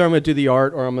 Either I'm going to do the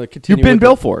art, or I'm going to continue. You've been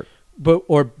built for it, but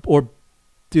or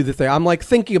do the thing. I'm like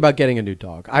thinking about getting a new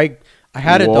dog. I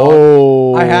had a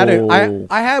dog.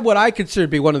 I had what I consider to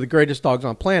be one of the greatest dogs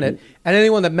on the planet, and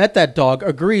anyone that met that dog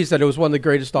agrees that it was one of the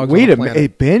greatest dogs on the planet. Wait a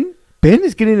minute, Ben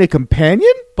is getting a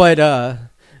companion? But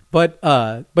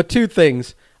 2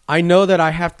 things. I know that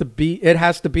it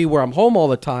has to be where I'm home all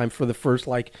the time for the first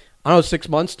 6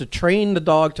 months to train the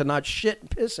dog to not shit and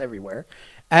piss everywhere.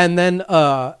 And then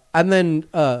 2,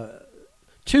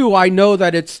 I know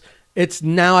that it's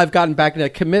now I've gotten back into a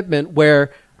commitment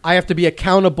where I have to be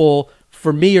accountable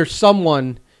for me or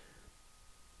someone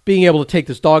being able to take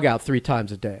this dog out 3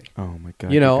 times a day. Oh my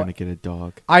God! You're gonna get a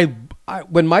dog. I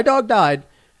when my dog died,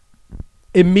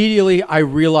 immediately I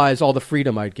realized all the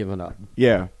freedom I'd given up.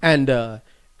 Yeah, and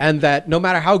that no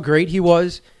matter how great he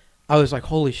was, I was like,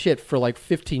 holy shit! For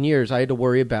 15 years, I had to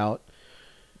worry about,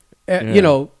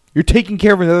 You're taking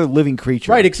care of another living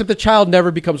creature. Right, except the child never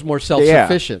becomes more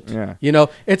self-sufficient. Yeah.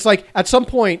 It's like at some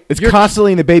point... It's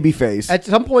constantly in the baby phase. At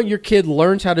some point, your kid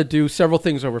learns how to do several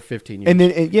things over 15 years. And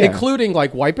then, including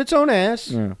wipe its own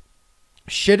ass,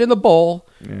 shit in the bowl,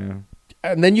 and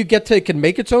then it can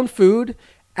make its own food.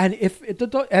 And if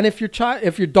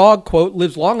your dog, quote,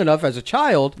 lives long enough as a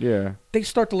child, they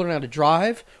start to learn how to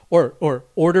drive or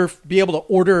be able to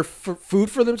order food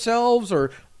for themselves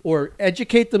or or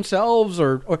educate themselves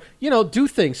or do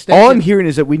things. All I'm hearing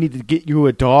is that we need to get you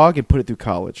a dog and put it through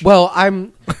college. Well,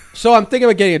 I'm thinking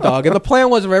about getting a dog, and the plan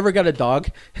was if I ever got a dog,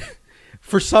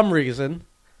 for some reason,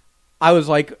 I was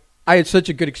like, I had such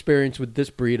a good experience with this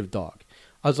breed of dog.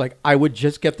 I was like, I would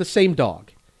just get the same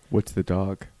dog. What's the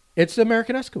dog? It's the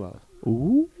American Eskimo.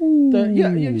 Ooh.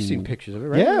 You've seen pictures of it,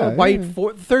 right? Yeah. White,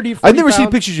 30, 40 I've never seen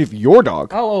pounds. pictures of your dog.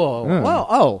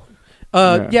 Because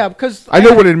I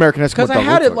know what an American Eskimo because dog I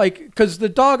had looks it like because the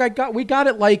dog we got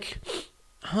it like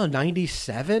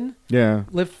 97. Yeah.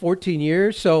 Lived 14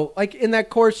 years, so like in that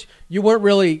course you weren't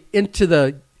really into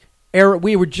the era.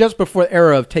 We were just before the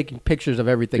era of taking pictures of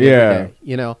everything every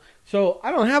day, So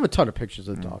I don't have a ton of pictures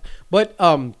of the dog,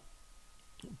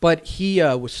 but he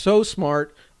was so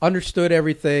smart, understood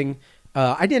everything.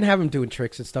 I didn't have him doing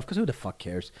tricks and stuff because who the fuck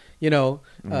cares, but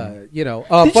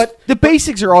the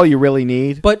basics are all you really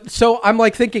need. But so I'm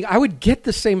like thinking I would get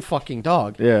the same fucking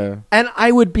dog, and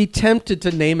I would be tempted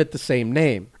to name it the same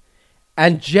name,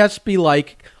 and just be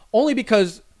like, only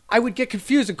because I would get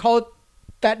confused and call it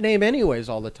that name anyways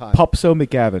all the time. Pupso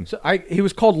McGavin. So he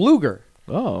was called Luger.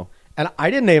 Oh. And I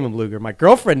didn't name him Luger. My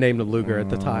girlfriend named him Luger at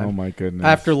the time. Oh, my goodness.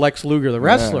 After Lex Luger, the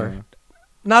wrestler. Yeah.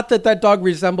 Not that dog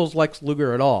resembles Lex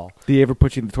Luger at all. Did he ever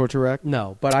put you in the torture rack?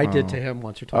 No, but I did to him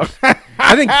once or twice.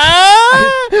 I think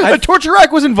a torture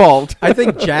rack was involved. I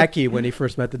think Jackie, when he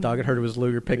first met the dog and heard it was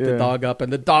Luger, picked the dog up,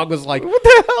 and the dog was like, "What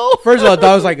the hell?" First of all, the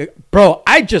dog was like, "Bro,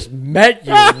 I just met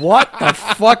you. What the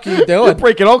fuck are you doing?" You're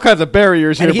breaking all kinds of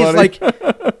barriers and here, he's buddy.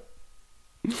 like,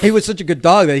 he was such a good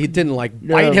dog that he didn't like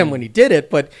bite him when he did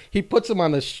it, but he puts him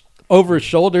on over his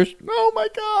shoulders. Oh my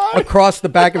god! Across the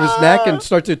back of his neck and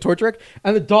starts to torture it.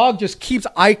 And the dog just keeps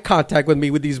eye contact with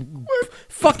me with these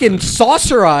fucking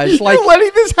saucer eyes, like you're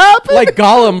letting this happen, like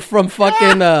Gollum from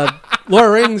fucking Lord of the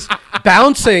Rings,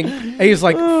 bouncing. And he's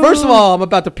like, first of all, I'm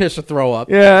about to piss or throw up.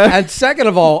 Yeah. And second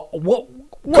of all,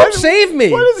 come save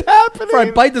me! What is happening? Before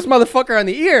I bite this motherfucker on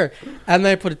the ear. And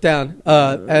then I put it down.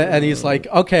 And he's like,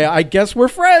 okay, I guess we're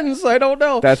friends. I don't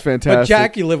know. That's fantastic. But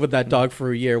Jackie lived with that dog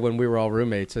for a year when we were all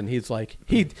roommates. And he's like,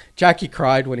 Jackie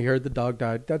cried when he heard the dog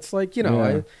died. That's like,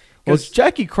 well,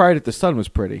 Jackie cried at the sun was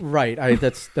pretty. Right.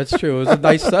 That's true. It was a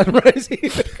nice sunrise.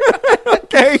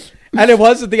 Okay. And it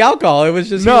wasn't the alcohol. It was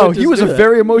just he was a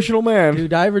very emotional man.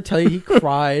 Dude, I ever tell you he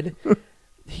cried?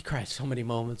 He cried so many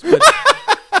moments. But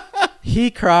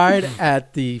he cried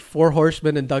at the Four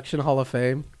Horsemen Induction Hall of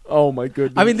Fame. Oh my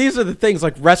goodness! I mean, these are the things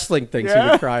like wrestling things he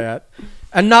would cry at,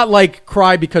 and not like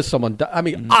cry because someone died. I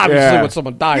mean, obviously when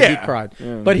someone died, he cried,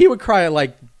 but he would cry at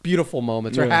like beautiful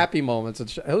moments or happy moments.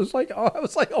 And it was like,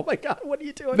 oh my god, what are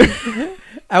you doing?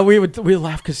 And we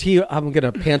laugh because I'm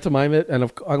gonna pantomime it,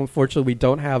 and unfortunately we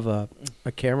don't have a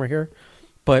camera here,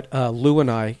 but Lou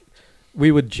and I,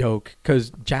 we would joke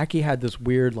because Jackie had this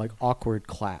weird like awkward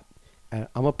clap. And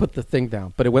I'm gonna put the thing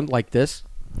down, but it went like this.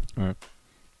 All right.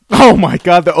 Oh my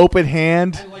god, the open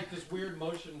hand. And like this weird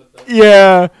motion with the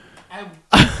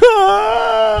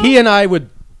he and I would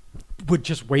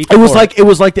just wait. It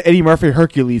was like the Eddie Murphy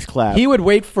Hercules clap. He would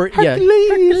wait for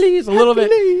Hercules a little bit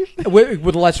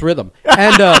with less rhythm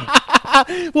and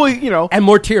well, and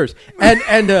more tears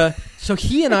and so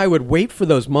he and I would wait for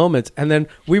those moments, and then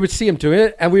we would see him do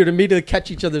it, and we would immediately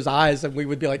catch each other's eyes, and we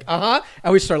would be like, and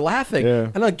we'd start laughing. Yeah.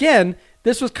 And again,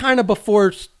 this was kind of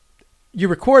before you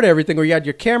record everything or you had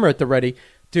your camera at the ready.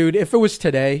 Dude, if it was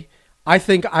today, I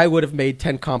think I would have made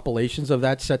 10 compilations of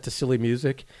that set to silly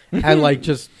music, and like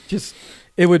just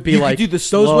it would be like do the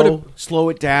slow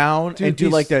it down, dude, and do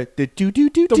like the do.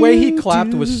 The way he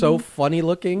clapped was so funny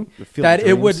looking that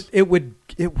it would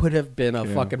have been a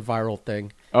fucking viral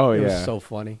thing. Oh, it was so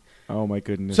funny. Oh, my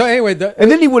goodness. So anyway...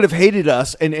 and then he would have hated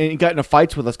us and got into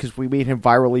fights with us because we made him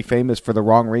virally famous for the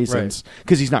wrong reasons.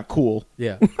 Because he's not cool.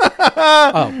 Yeah.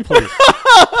 Oh, please.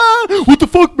 What the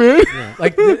fuck, man? Yeah.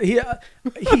 Like,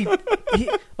 he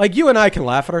like, you and I can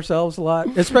laugh at ourselves a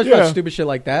lot, especially about stupid shit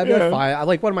like that. That's fine.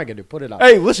 What am I going to do? Put it up.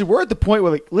 Hey, listen, we're at the point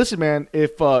where, like, listen, man,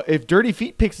 if Dirty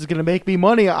Feet Pics is going to make me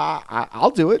money,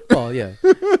 I'll do it. Well, yeah.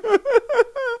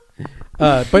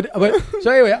 But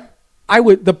so anyway...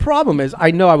 the problem is,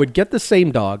 I know I would get the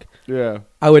same dog. Yeah.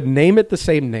 I would name it the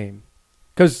same name.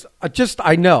 Because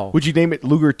I know. Would you name it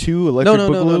Luger 2, Electric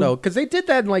Boogaloo? No. Because they did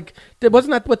that in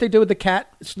wasn't that what they did with the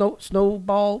cat,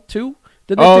 Snowball 2?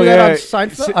 Didn't they do that on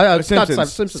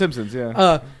Seinfeld? Simpsons,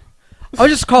 yeah. I would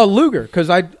just call it Luger because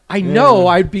I know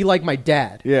I'd be like my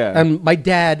dad. Yeah. And my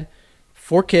dad,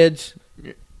 4 kids,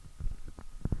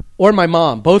 or my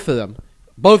mom, both of them.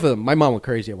 Both of them. My mom went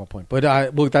crazy at one point, but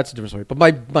that's a different story. But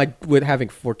my with having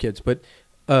 4 kids, but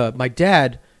my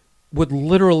dad would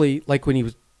literally, like, when he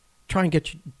was trying to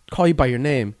call you by your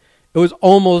name, it was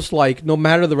almost like no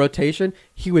matter the rotation,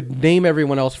 he would name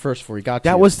everyone else first before he got to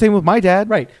That you. was the same with my dad.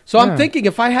 Right. So I'm thinking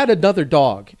if I had another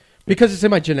dog, because it's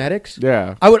in my genetics,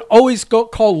 Yeah. I would always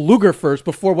call Luger first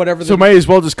before whatever. So might as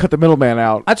well just cut the middleman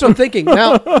out. That's what I'm thinking.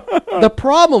 Now, the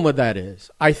problem with that is,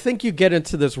 I think you get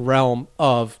into this realm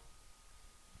of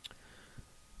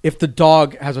if the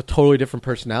dog has a totally different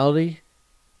personality,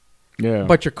 Yeah.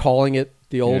 but you're calling it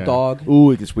the old dog.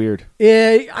 Ooh, it gets weird. I'm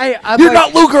You're like-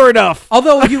 not Luger enough.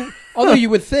 Although you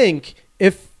would think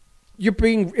if they're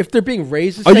being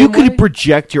raised the Are same you going to way,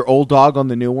 project your old dog on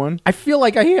the new one? I feel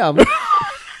like I am.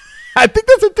 I think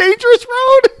that's a dangerous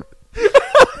road.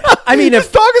 I mean, This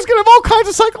if dog is going to have all kinds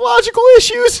of psychological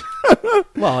issues.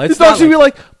 well, This it's dog's not going to be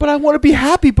like, but I want to be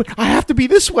happy, but I have to be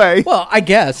this way. well, I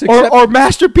guess, or, except, or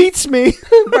master beats me.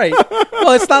 right.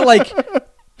 Well, it's not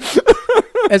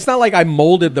like I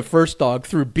molded the first dog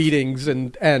through beatings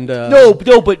and No, but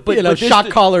you know, but this- shock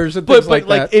collars and But things like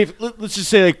that. if let's just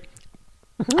say like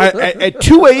at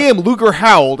 2 a.m. Luger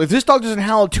howled. If this dog doesn't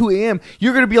howl at 2 a.m.,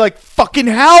 you're gonna be like, fucking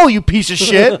howl, you piece of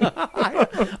shit.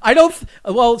 I don't.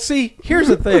 Well, see, here's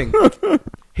the thing.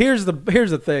 Here's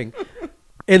the thing.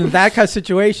 In that kind of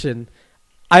situation,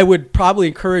 I would probably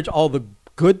encourage all the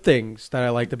good things that I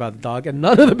liked about the dog and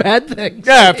none of the bad things.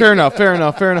 Yeah, fair enough.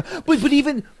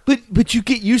 But you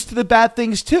get used to the bad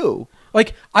things too.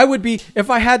 Like I would be if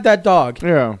I had that dog.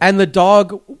 Yeah. And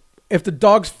if the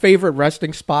dog's favorite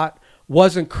resting spot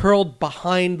wasn't curled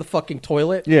behind the fucking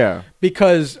toilet. Yeah.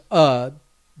 Because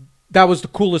that was the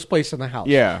coolest place in the house.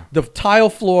 Yeah. The tile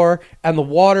floor and the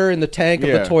water in the tank of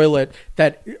Yeah. the toilet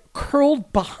that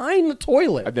curled behind the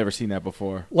toilet. I've never seen that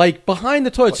before. Like behind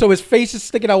the toilet. So his face is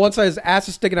sticking out one side, his ass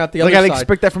is sticking out the Like other I'd side.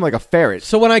 expect that from like a ferret.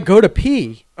 So when I go to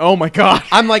pee, Oh my god.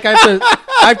 I'm like, I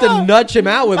have to nudge him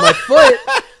out with my foot.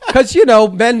 Because, you know,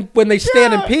 men, when they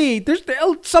stand and pee, there's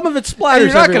some of it splatters You're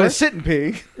not everywhere. gonna sit and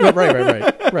pee.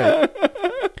 Right.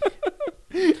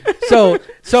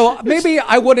 So maybe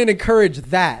I wouldn't encourage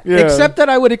that, Yeah. except that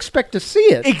I would expect to see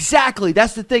it. Exactly.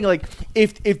 That's the thing. Like,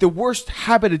 if the worst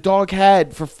habit a dog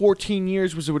had for 14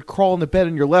 years was it would crawl in the bed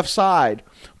on your left side,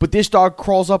 but this dog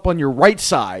crawls up on your right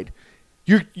side,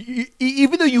 you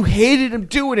even though you hated him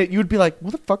doing it, you'd be like,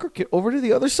 "Motherfucker, get over to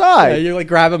the other Yeah, side." you like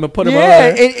grab him and put him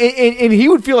Yeah, over. and he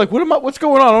would feel like, "What's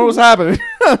going on? I don't know what's happening."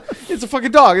 It's a fucking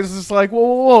dog. It's just like,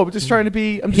 whoa. I'm just trying to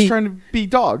be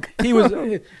dog. He was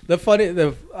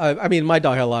I mean, my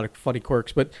dog had a lot of funny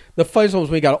quirks, but the funniest one was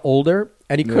when he got older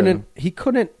and he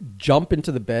couldn't jump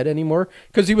into the bed anymore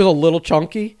because he was a little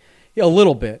chunky, a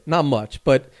little bit, not much,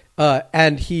 but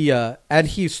and he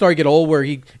started to get old where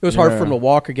it was hard for him to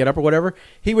walk or get up or whatever.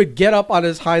 He would get up on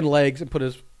his hind legs and put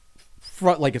his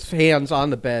front, like his hands on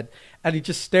the bed, and he'd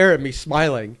just stare at me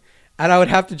smiling, and I would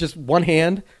have to just one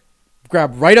hand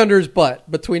grab right under his butt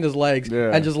between his legs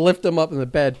and just lift him up in the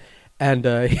bed, and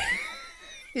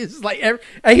he's like, and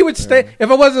he would stay. If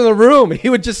I wasn't in the room, he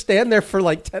would just stand there for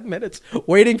like 10 minutes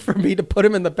waiting for me to put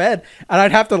him in the bed, and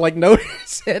I'd have to like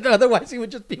notice it. Otherwise, he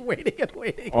would just be waiting and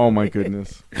waiting. Oh my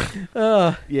goodness.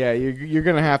 Yeah, you're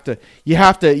gonna have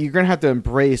to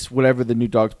embrace whatever the new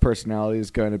dog's personality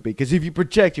is going to be. Because if you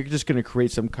project, you're just gonna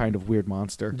create some kind of weird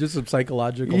monster. Just some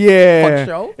psychological Yeah, fuck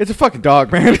show. it's a fucking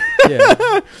dog, man.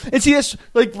 Yeah. And see, that's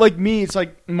like me. It's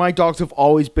like my dogs have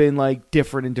always been like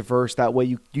different and diverse. That way,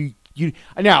 you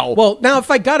now. Well, now if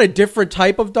I got a different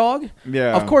type of dog,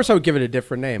 Yeah. of course I would give it a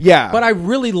different name. Yeah. But I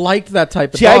really liked that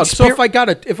type of See, I dog. So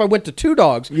if I went to two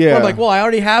dogs, Yeah. I'm like, well, I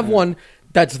already have one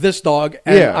that's this dog,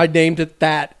 and Yeah. I named it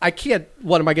that. I can't.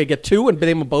 What am I going to get two and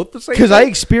name them both the same? Because I thing?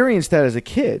 experienced that as a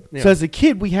kid. Yeah. So as a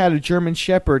kid, we had a German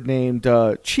Shepherd named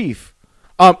Chief.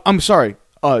 I'm sorry,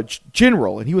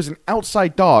 General, and he was an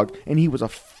outside dog, and he was a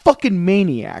fucking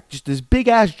maniac. Just this big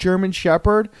ass German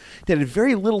Shepherd that had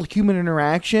very little human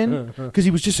interaction because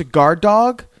he was just a guard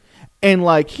dog, and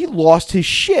like he lost his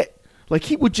shit. Like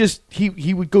he would just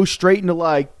he would go straight into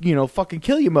like fucking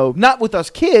kill you mode. Not with us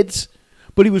kids,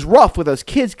 but he was rough with us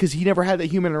kids because he never had that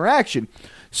human interaction.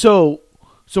 So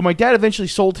my dad eventually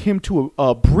sold him to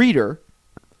a breeder,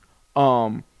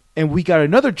 and we got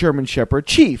another German Shepherd,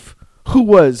 Chief, who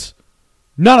was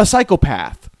not a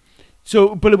psychopath.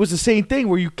 So, but it was the same thing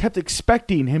where you kept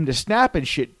expecting him to snap and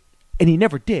shit, and he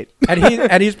never did.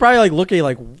 and he's probably like looking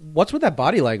like, what's with that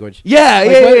body language? Yeah,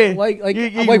 Like, yeah. Like,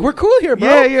 You- I'm like, we're cool here,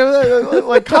 bro. Yeah,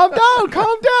 like calm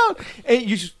down, and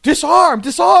you just disarm.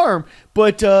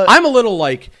 But I'm a little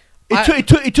like,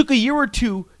 it took a year or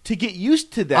two to get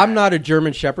used to that. I'm not a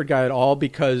German Shepherd guy at all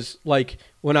because, like,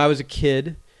 when I was a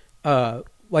kid, one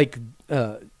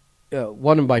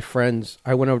of my friends,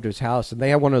 I went over to his house and they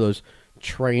had one of those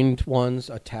trained ones,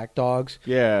 attack dogs.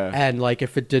 Yeah. And like,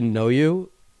 if it didn't know you,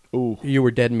 Ooh. you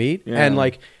were dead meat. Yeah. And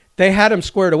like, they had him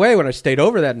squared away when I stayed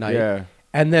over that night. Yeah.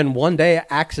 And then one day,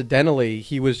 accidentally,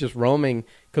 he was just roaming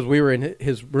because we were in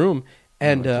his room.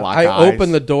 And I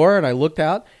opened the door and I looked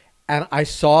out and I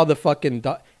saw the fucking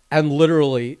and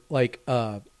literally, like,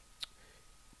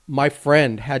 my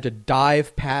friend had to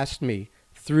dive past me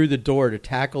through the door to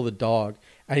tackle the dog.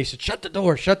 And he said, shut the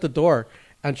door, and shut the door.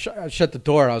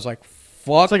 And I was like,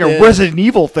 fuck. It's like a Resident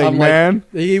Evil thing, man.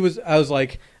 I was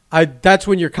like, that's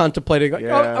when you're contemplating, like,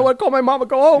 I want to call my mom and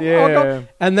go home. Yeah. Go.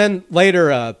 And then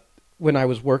later, when I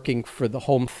was working for the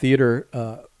home theater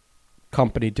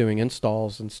company doing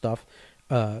installs and stuff,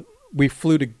 we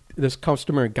flew to this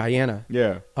customer in Guyana.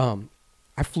 Yeah.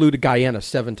 I flew to Guyana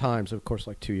 7 times, of course,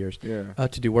 like 2 years, to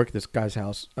do work at this guy's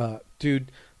house.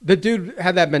 The dude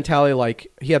had that mentality,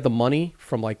 like he had the money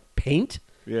from like paint,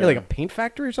 he had like a paint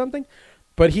factory or something.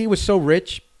 But he was so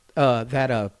rich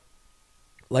that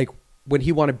like when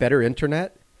he wanted better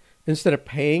internet, instead of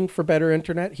paying for better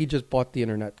internet, he just bought the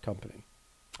internet company.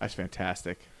 That's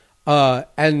fantastic.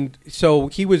 And so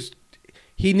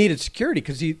he needed security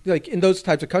because he, like, in those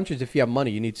types of countries, if you have money,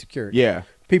 you need security. Yeah.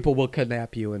 People will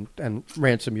kidnap you and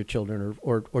ransom your children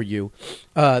or you.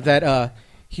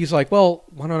 He's like, well,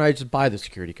 why don't I just buy the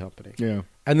security company? Yeah.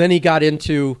 And then he got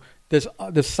into this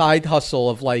side hustle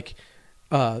of like,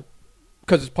 because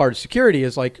it's part of security,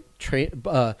 is like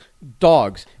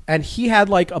dogs. And he had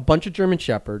like a bunch of German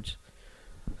Shepherds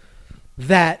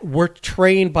that were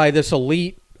trained by this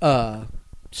elite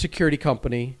security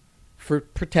company for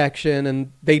protection,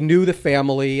 and they knew the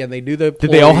family and they knew the employees.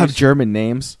 Did they all have German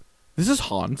names? This is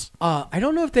Hans. I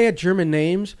don't know if they had German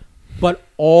names, but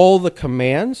all the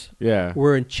commands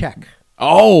were in Czech.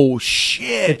 Oh,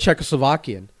 shit. In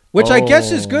Czechoslovakian, which I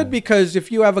guess is good because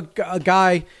if you have a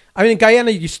guy... I mean, in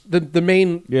Guyana, the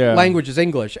main language is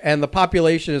English, and the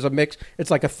population is a mix. It's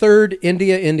like a third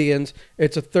Indians.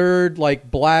 It's a third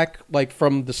like black, like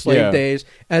from the slave days,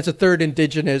 and it's a third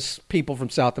indigenous people from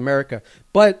South America.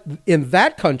 But in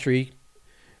that country,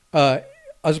 as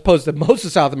opposed to most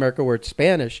of South America where it's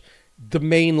Spanish, the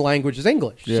main language is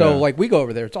English. Yeah. So like we go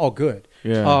over there, it's all good.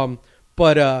 Yeah.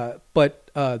 The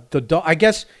dog, I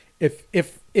guess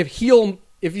if you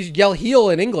yell heel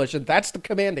in English, and that's the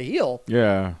command to heel.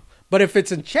 Yeah. But if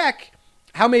it's in Czech,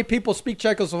 how many people speak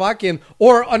Czechoslovakian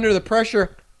or under the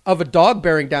pressure of a dog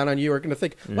bearing down on you are going to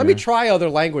think, let me try other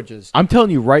languages? I'm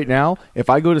telling you right now, if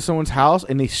I go to someone's house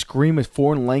and they scream a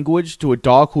foreign language to a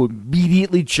dog who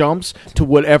immediately jumps to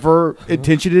whatever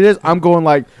intention it is, I'm going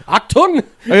like, Achtung!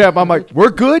 Yeah, I'm like, we're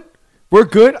good. We're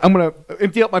good. I'm going to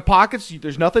empty out my pockets.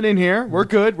 There's nothing in here. We're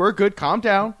good. We're good. Calm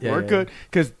down. We're good.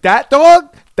 Because that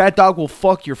dog will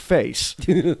fuck your face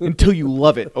until you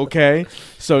love it, okay?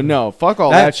 So, no, fuck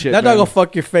all that shit, That dog will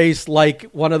fuck your face like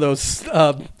one of those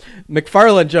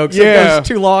McFarlane jokes that goes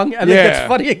too long and then gets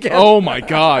funny again. Oh, my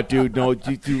God, dude. No,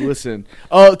 dude, listen.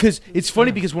 Because it's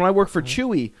funny because when I worked for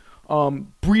Chewy,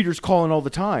 breeders call in all the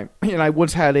time. And I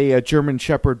once had a German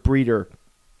Shepherd breeder.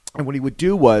 And what he would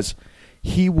do was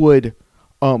he would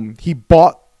he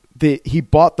bought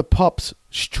the pups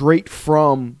straight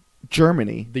from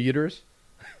Germany. The uterus?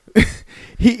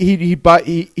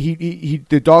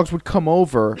 The dogs would come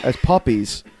over as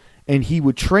puppies, and he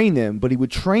would train them, but he would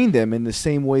train them in the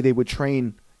same way they would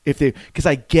train because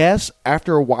I guess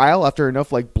after a while, after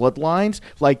enough like bloodlines,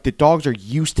 like the dogs are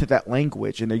used to that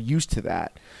language and they're used to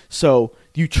that. So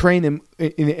you train them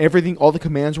in everything. All the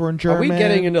commands were in German. Are we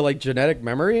getting into like genetic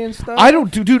memory and stuff? I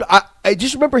don't, dude. I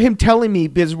just remember him telling me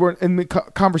because we're in the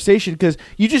conversation because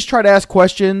you just try to ask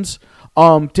questions.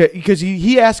 Because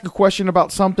he asked a question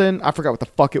about something, I forgot what the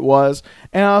fuck it was,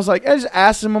 and I was like, I just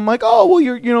asked him, I'm like, oh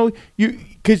well,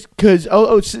 because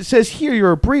it says here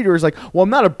you're a breeder. He's like, well, I'm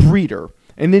not a breeder,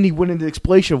 and then he went into the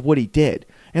explanation of what he did,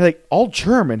 and like all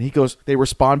German, he goes, they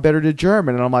respond better to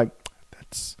German, and I'm like,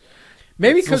 that's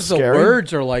maybe because the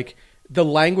words are like. The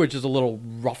language is a little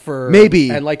rougher.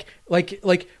 Maybe. And like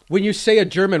when you say a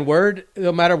German word,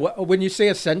 no matter what, when you say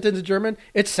a sentence in German,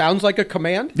 it sounds like a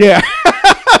command. Yeah.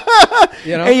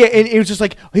 You know? And it was just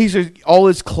like all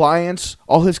his clients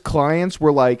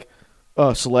were like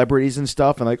celebrities and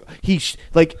stuff, and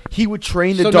he would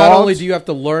train the dogs. So not only do you have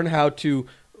to learn how to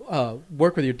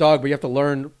work with your dog, but you have to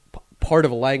learn part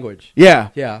of a language.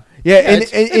 Yeah. Yeah. Yeah. And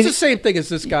it's the same thing as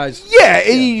this guy's. Yeah.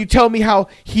 And you tell me how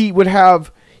he would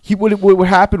have. What would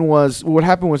happen was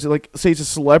like, say it's a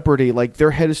celebrity, like their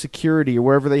head of security or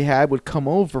wherever they had would come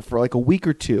over for like a week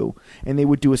or two, and they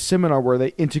would do a seminar where they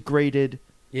integrated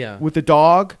with the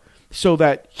dog, so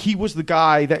that he was the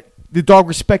guy that the dog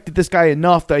respected this guy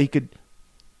enough that he could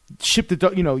ship the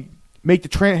dog, make the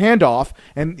handoff,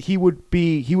 and he would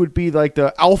be like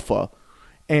the alpha,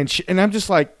 and I'm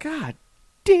just like, God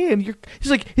damn, he's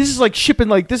like, this is like shipping,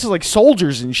 like, this is like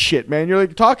soldiers and shit, man. You're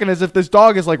like talking as if this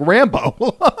dog is like Rambo.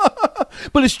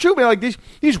 But it's true, man. Like these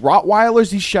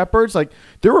Rottweilers, these shepherds, like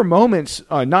there were moments,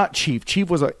 not Chief. Chief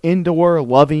was an indoor,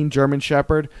 loving German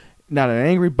shepherd, not an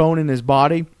angry bone in his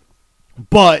body.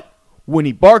 But when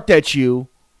he barked at you,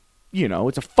 you know,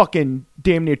 it's a fucking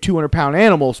damn near 200-pound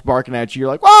animal barking at you. You're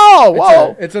like,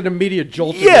 whoa. It's an immediate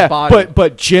jolt in the body.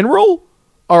 But General,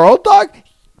 our old dog,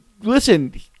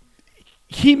 listen,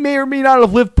 he may or may not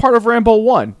have lived part of Rambo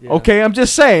 1. Yeah. Okay, I'm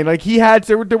just saying, like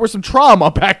there was some trauma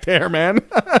back there, man.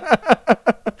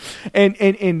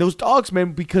 and those dogs,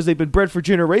 man, because they've been bred for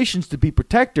generations to be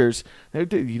protectors,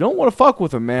 you don't want to fuck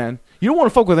with them, man. You don't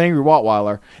want to fuck with an angry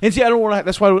Rottweiler. And see, I don't want to.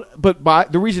 That's why.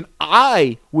 But the reason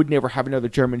I would never have another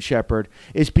German Shepherd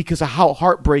is because of how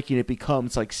heartbreaking it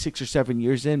becomes, like 6 or 7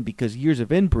 years in, because years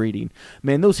of inbreeding,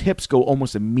 man, those hips go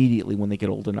almost immediately when they get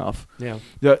old enough. Yeah.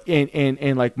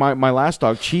 And like my last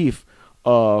dog, Chief,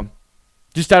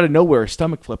 just out of nowhere, his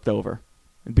stomach flipped over,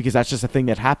 because that's just a thing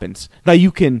that happens. Now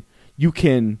you can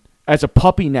as a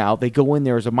puppy now, they go in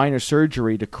there as a minor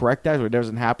surgery to correct that so it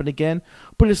doesn't happen again.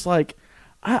 But it's like,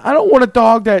 I don't want a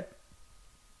dog that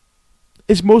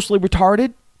is mostly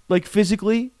retarded, like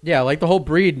physically. Yeah, like the whole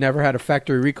breed never had a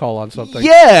factory recall on something.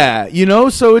 Yeah, you know,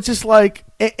 so it's just like,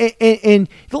 and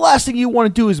the last thing you want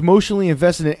to do is emotionally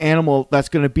invest in an animal that's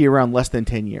going to be around less than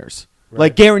 10 years. Right.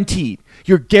 Like guaranteed.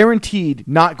 You're guaranteed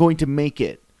not going to make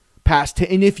it past 10.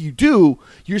 And if you do,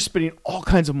 you're spending all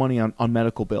kinds of money on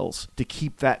medical bills to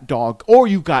keep that dog. Or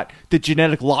you got the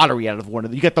genetic lottery out of one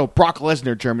of them. You got the Brock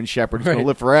Lesnar German Shepherd who's going to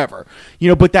live forever. You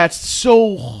know, but that's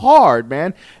so hard,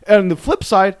 man. And on the flip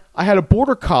side, I had a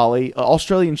Border Collie,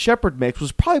 Australian Shepherd mix,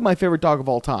 was probably my favorite dog of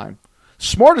all time.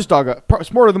 Smartest dog,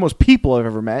 smarter than most people I've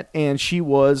ever met. And she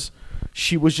was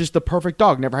just the perfect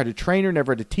dog. Never had to train her,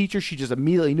 never had to teach her. She just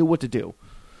immediately knew what to do.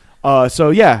 So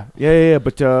yeah.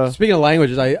 But speaking of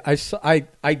languages, I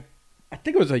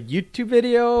think it was a YouTube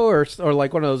video or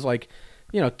like one of those, like,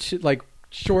 you know, like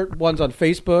short ones on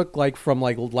Facebook, like from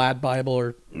like Lad Bible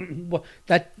or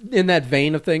that, in that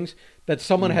vein of things, that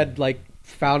someone had like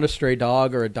found a stray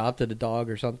dog or adopted a dog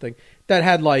or something that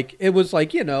had, like, it was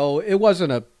like, you know, it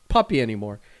wasn't a puppy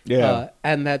anymore. Yeah.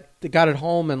 And that they got it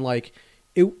home and like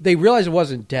they realized it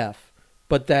wasn't deaf,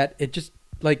 but that it just,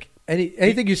 like,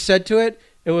 anything you said to it,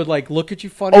 it would like look at you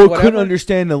funny. Oh, it couldn't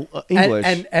understand the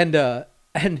English.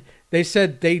 And they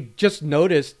said they just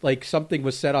noticed like something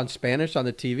was said on Spanish on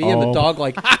the TV, and the dog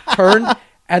like turned,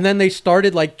 and then they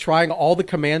started like trying all the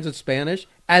commands in Spanish,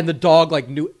 and the dog like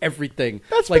knew everything.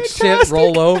 That's like fantastic. Sit,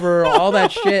 roll over, all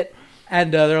that shit.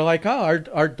 And they're like, oh,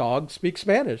 our dog speaks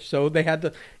Spanish, so they had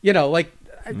to, you know, like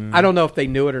I don't know if they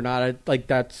knew it or not.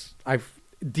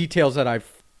 Details that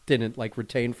I've didn't like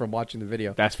retain from watching the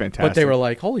video. That's fantastic. But they were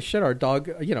like, holy shit, our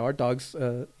dog's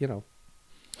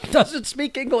doesn't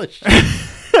speak English.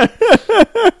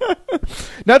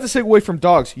 Not to take away from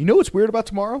dogs. You know what's weird about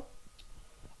tomorrow?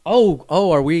 Oh,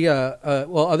 are we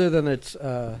well, other than it's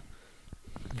the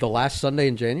last Sunday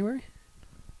in January?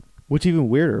 What's even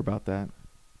weirder about that?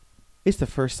 It's the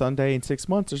first Sunday in 6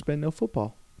 months there's been no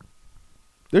football.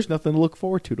 There's nothing to look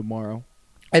forward to tomorrow.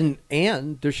 And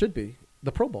there should be.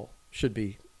 The Pro Bowl should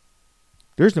be.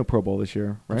 There's no Pro Bowl this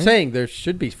year, right? I'm saying there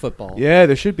should be football. Yeah,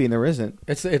 there should be, and there isn't.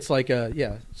 It's like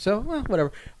yeah. So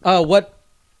whatever.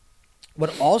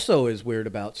 What also is weird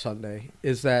about Sunday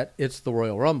is that it's the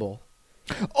Royal Rumble.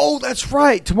 Oh, that's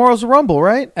right. Tomorrow's the Rumble,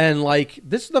 right? And like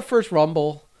this is the first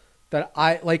Rumble that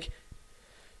I like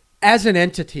as an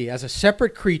entity, as a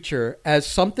separate creature, as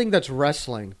something that's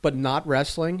wrestling but not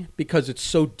wrestling because it's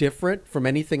so different from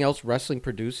anything else wrestling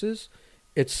produces.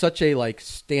 It's such a like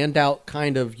standout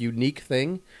kind of unique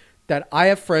thing that I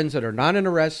have friends that are not into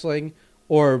wrestling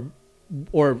or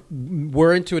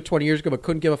were into it 20 years ago but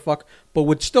couldn't give a fuck, but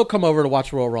would still come over to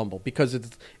watch Royal Rumble because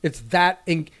it's that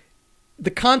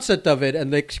the concept of it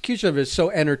and the execution of it is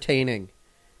so entertaining,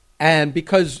 and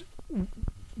because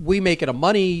we make it a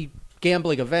money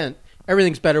gambling event,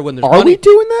 everything's better when there's money. Are we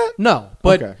doing that? No,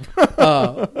 but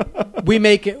okay. We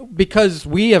make it because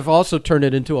we have also turned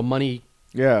it into a money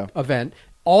event.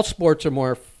 All sports are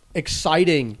more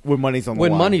exciting when money's on the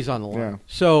line. Yeah.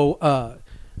 So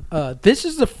this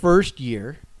is the first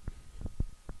year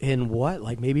in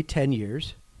like maybe 10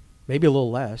 years, maybe a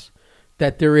little less,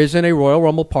 that there isn't a Royal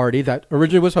Rumble party that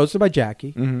originally was hosted by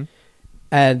Jackie. Mm-hmm.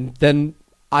 And then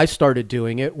I started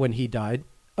doing it when he died.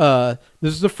 This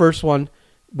is the first one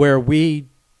where we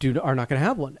are not going to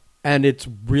have one. And it's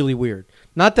really weird.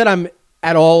 Not that I'm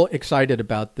at all excited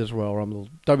about this Royal Rumble.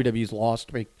 WWE's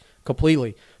lost me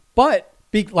completely. But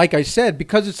like I said,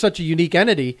 because it's such a unique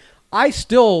entity, I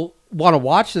still want to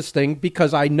watch this thing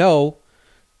because I know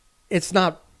it's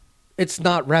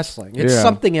not wrestling. It's Yeah.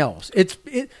 something else.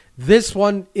 This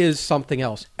one is something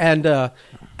else. And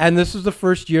this is the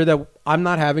first year that I'm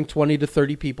not having 20 to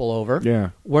 30 people over. Yeah.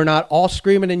 We're not all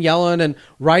screaming and yelling and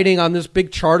writing on this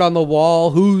big chart on the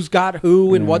wall who's got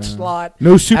who in what slot.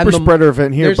 No super And spreader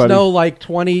event here, there's buddy. no like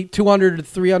 $200 to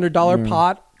 $300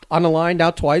 pot on the line now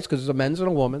twice because there's a men's and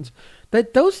a woman's.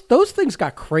 That those things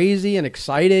got crazy and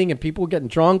exciting and people were getting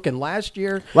drunk. And last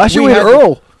year we had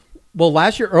Earl. Well,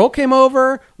 last year Earl came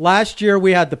over. Last year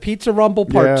we had the Pizza Rumble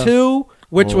Part Yeah. 2,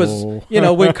 which was,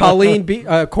 when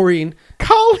Corinne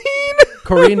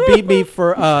Corinne beat me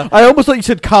for. I almost thought you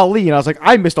said Colleen. I was like,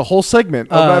 I missed a whole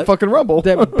segment of that fucking Rumble.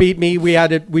 That beat me.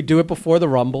 We do it before the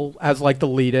Rumble as like the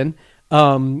lead-in,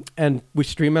 and we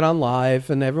stream it on live,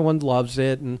 and everyone loves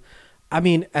it. And I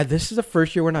mean, this is the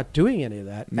first year we're not doing any of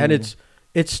that, and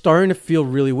it's starting to feel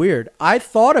really weird. I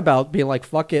thought about being like,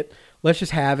 fuck it, let's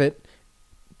just have it.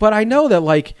 But I know that,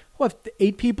 like, what,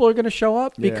 8 people are going to show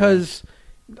up because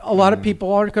a lot of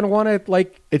people aren't going to want to,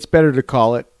 like... It's better to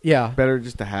call it. Yeah. Better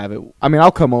just to have it. I mean,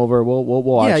 I'll come over. We'll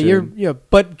watch it.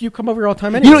 But you come over here all the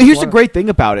time anyway. Here's the great thing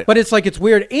about it. But it's like, it's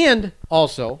weird. And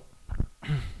also,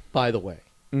 by the way,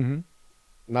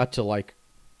 not to, like,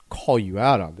 call you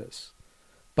out on this,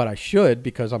 but I should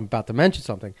because I'm about to mention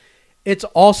something. It's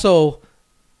also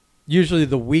usually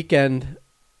the weekend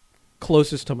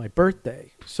closest to my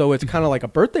birthday. So it's kind of like a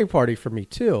birthday party for me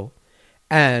too.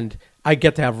 And I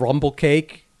get to have Rumble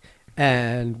cake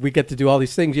and we get to do all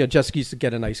these things. Jessica used to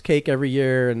get a nice cake every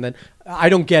year, and then I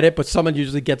don't get it, but someone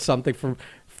usually gets something from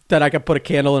that I can put a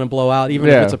candle in and blow out, even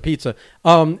if it's a pizza.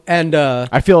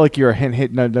 I feel like you're a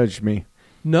hint nudge me.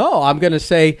 No, I'm going to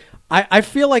say I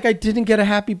feel like I didn't get a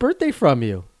happy birthday from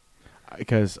you.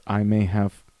 Because I may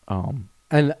have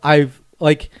and I've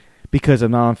like because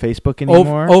I'm not on Facebook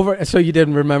anymore. So you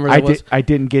didn't remember I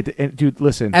didn't get to, dude,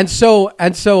 listen. And so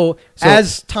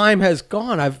as time has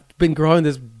gone, I've been growing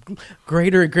this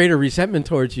greater and greater resentment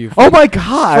towards you. Oh my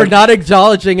God. For not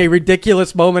acknowledging a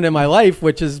ridiculous moment in my life,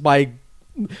 which is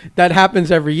that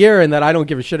happens every year and that I don't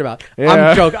give a shit about. Yeah.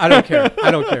 I'm joking. I don't care.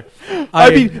 I don't care.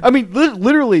 I mean,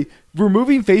 literally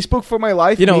removing Facebook from my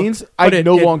life means I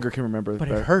no longer can remember. But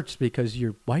it hurts because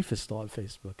your wife is still on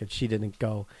Facebook and she didn't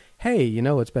go, hey,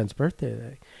 it's Ben's birthday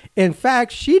today. In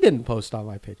fact, she didn't post on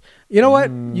my page. You know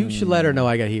what? You should let her know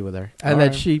I got heat with her. And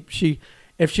that she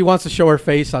if she wants to show her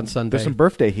face on Sunday. There's some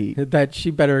birthday heat. That she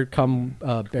better come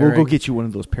bearing. We'll go get you one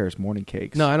of those Paris morning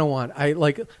cakes. No, I don't want.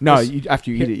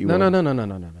 After you eat it, you will. No.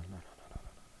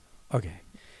 Okay.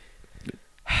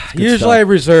 Usually stuff. I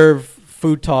reserve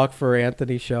food talk for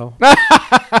Anthony's show.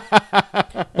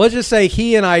 Let's just say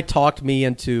he and I talked me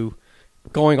into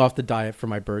going off the diet for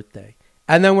my birthday.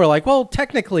 And then we're like, well,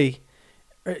 technically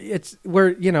we're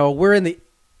in the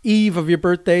eve of your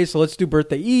birthday, so let's do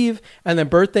birthday eve and then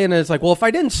birthday. And then it's like, well, if I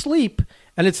didn't sleep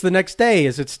and it's the next day,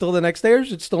 is it still the next day or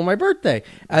is it still my birthday?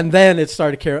 And then it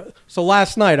started to care. So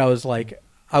last night I was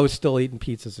still eating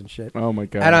pizzas and shit. Oh my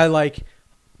God. And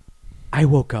I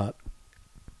woke up.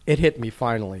 It hit me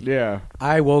finally. Yeah.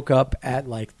 I woke up at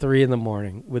 3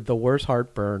 a.m. with the worst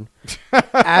heartburn,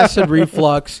 acid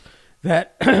reflux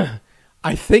that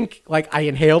I think I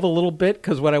inhaled a little bit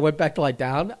because when I went back to lie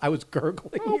down, I was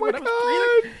gurgling. Oh my God. I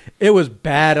was breathing. It was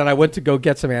bad. And I went to go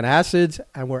get some antacids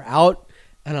and we're out.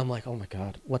 And I'm like, oh my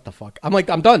God, what the fuck? I'm like,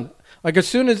 I'm done. As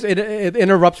soon as it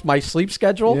interrupts my sleep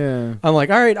schedule, I'm like,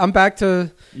 all right, I'm back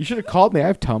to. You should have called me. I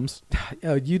have Tums.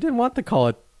 You didn't want to call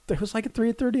it. It was at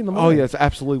 3:30 in the morning. Oh yes,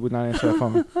 absolutely would not answer that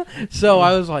phone. So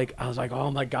I was like, oh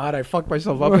my God, I fucked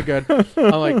myself up again.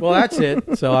 I'm like, well, that's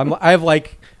it. So I have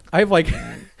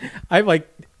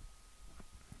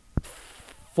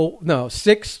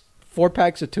 6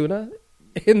 4-packs of tuna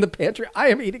in the pantry. I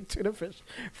am eating tuna fish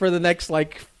for the next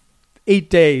 8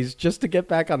 days just to get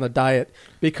back on the diet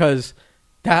because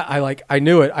that I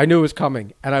knew it. I knew it was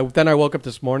coming. And then I woke up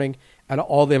this morning and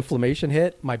all the inflammation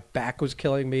hit. My back was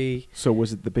killing me. So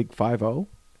was it the big 5-0?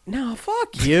 No,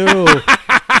 fuck you.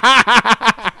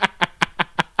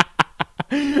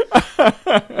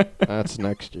 That's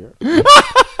next year.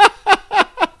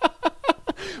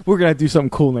 We're going to do something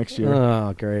cool next year.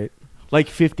 Oh, great.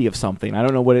 50 of something. I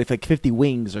don't know what it's 50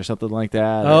 wings or something like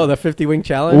that. Oh, the 50 wing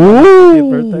challenge? Ooh,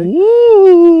 birthday?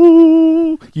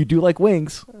 Ooh. You do like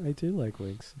wings. I do like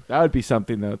wings. That would be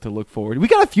something though to look forward to. We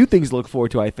got a few things to look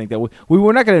forward to, I think, that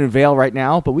we're not going to unveil right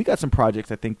now, but we got some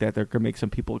projects I think that they're going to make some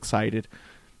people excited.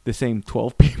 the same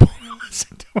 12 people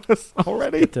listen to us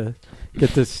already.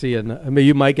 Get to see I mean,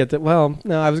 you might get to. Well,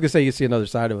 no, I was gonna say you see another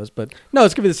side of us, but no,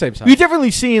 it's gonna be the same side. You're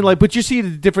definitely seeing but you see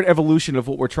the different evolution of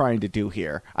what we're trying to do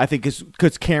here. I think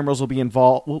because cameras will be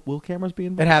involved. Will cameras be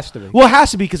involved? It has to be. Well, it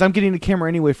has to be because I'm getting the camera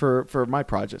anyway for my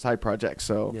side projects.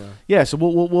 So yeah, so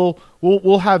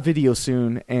we'll have video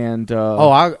soon. And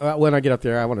when I get up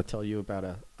there, I want to tell you about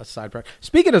a side project.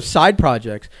 Speaking of side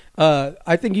projects,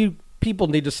 I think people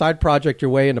need to side project your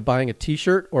way into buying a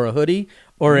T-shirt or a hoodie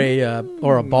or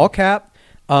a ball cap.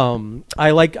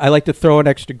 I like to throw in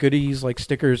extra goodies like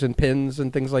stickers and pins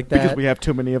and things like that because we have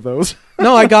too many of those.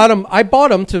 No, I got them. I bought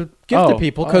them to give to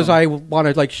people because I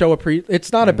want to show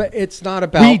It's not about. It's not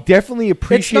about. We definitely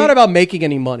appreciate. It's not about making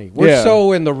any money. We're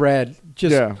so in the red.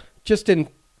 Just in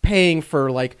paying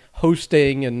for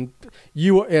hosting and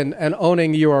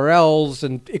owning URLs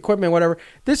and equipment, whatever.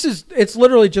 It's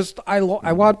literally just I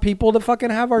want people to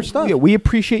fucking have our stuff. Yeah, we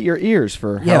appreciate your ears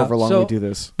for however long we do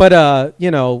this. But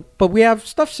but we have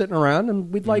stuff sitting around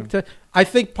and we'd like to. I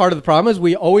think part of the problem is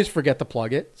we always forget to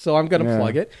plug it, so I'm going to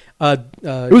plug it.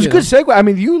 It was a good segue. I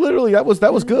mean, you literally that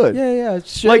was good. Yeah.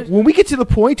 Like when we get to the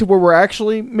point to where we're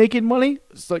actually making money,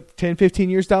 it's like 10,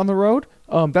 15 years down the road.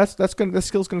 That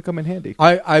skill's gonna come in handy.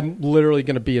 I'm literally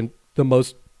gonna be the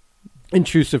most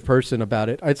intrusive person about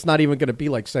it. It's not even gonna be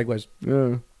like segues.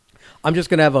 Yeah. I'm just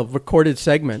gonna have a recorded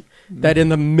segment that in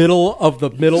the middle of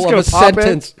a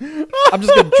sentence, I'm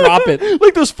just gonna drop it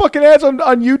like those fucking ads on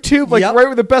YouTube, right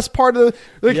with the best part of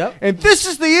and this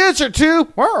is the answer to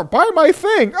buy my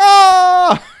thing.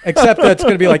 Except that's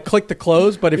gonna be like click to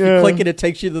close, but if you click it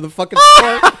takes you to the fucking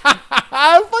store.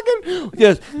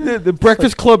 Yes, the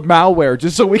Breakfast Club malware,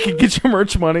 just so we can get your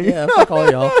merch money. Yeah, fuck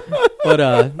all y'all. But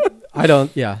I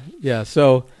don't. Yeah.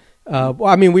 So,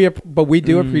 I mean, we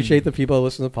do appreciate the people that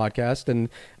listen to the podcast, and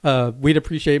we'd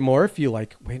appreciate more if you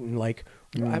went and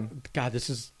God, this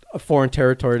is a foreign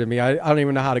territory to me. I don't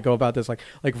even know how to go about this.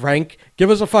 Give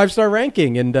us a 5-star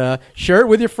ranking and share it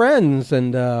with your friends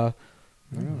and.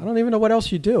 I don't even know what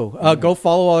else you do. Go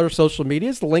follow all our social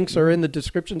medias. The links are in the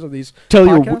descriptions of these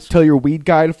podcasts. Tell your weed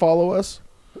guy to follow us.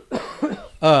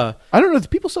 I don't know. Do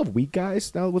people still have weed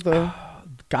guys now with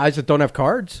guys that don't have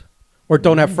cards, or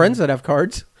don't have friends that have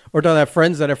cards, or don't have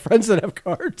friends that have friends that have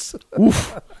cards?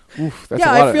 Oof. That's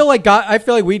I feel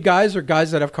like weed guys are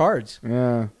guys that have cards.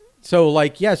 Yeah. So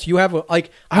yes, you have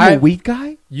I'm a weed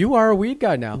guy. You are a weed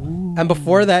guy now, and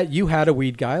before that, you had a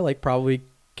weed guy, probably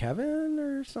Kevin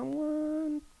or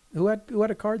someone who had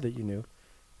a card that you knew.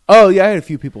 Oh yeah, I had a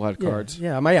few people who had cards.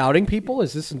 Yeah, am I outing people?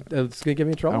 Is this it's gonna get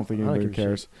me in trouble? I don't think anybody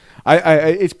cares.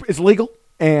 It's legal,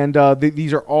 and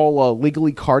these are all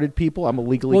legally carded people. I'm a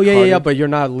legally carded. Yeah, but you're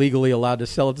not legally allowed to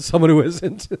sell it to someone who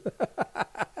isn't.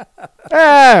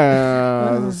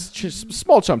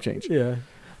 Small chump change. Yeah.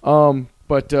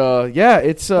 But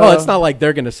it's it's not like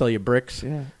they're gonna sell you bricks.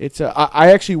 Yeah, it's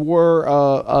I actually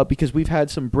wore because we've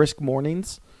had some brisk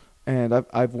mornings. And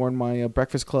I've worn my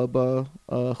Breakfast Club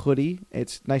hoodie.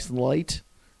 It's nice and light,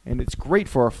 and it's great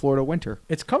for our Florida winter.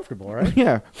 It's comfortable, right?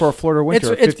 Yeah, for a Florida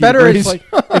winter. It's better. It's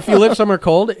if you live somewhere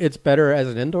cold, it's better as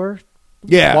an indoor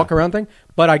walk around thing.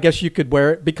 But I guess you could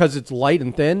wear it because it's light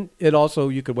and thin.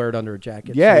 You could wear it under a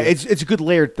jacket. Yeah, so it's a good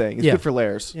layered thing. It's good for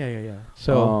layers. Yeah.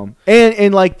 So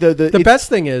and the best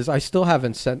thing is I still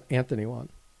haven't sent Anthony one.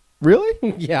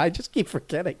 Really? Yeah, I just keep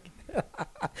forgetting.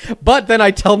 But then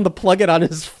I tell him to plug it on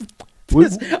his.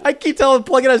 I keep telling him to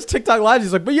plug it on his TikTok live.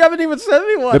 He's like, "But you haven't even sent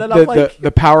me one." And I'm like, "The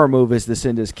power move is to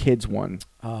send his kids one."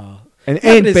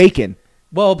 And bacon.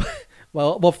 Well.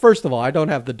 First of all, I don't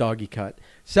have the doggy cut.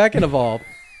 Second of all,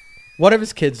 one of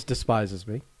his kids despises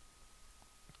me.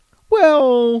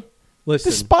 Well,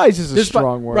 listen, despise is a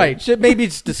strong word, right? Maybe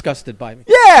it's disgusted by me.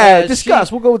 Yeah,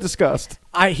 disgust. We'll go with disgust.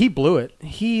 He blew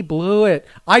it.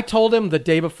 I told him the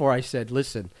day before. I said,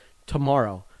 "Listen,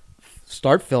 tomorrow,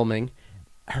 start filming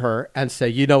her and say,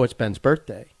 it's Ben's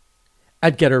birthday,"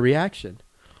 and get her reaction.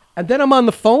 And then I'm on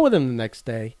the phone with him the next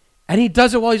day, and he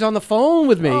does it while he's on the phone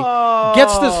with me.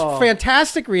 Gets this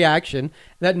fantastic reaction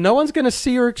that no one's going to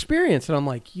see or experience. And I'm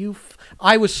like, you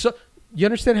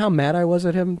understand how mad I was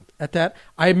at him at that?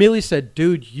 I immediately said,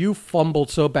 "Dude, you fumbled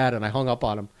so bad," and I hung up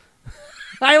on him.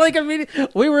 Immediately,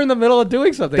 we were in the middle of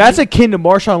doing something. That's akin to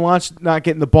Marshawn Lynch not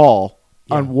getting the ball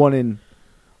on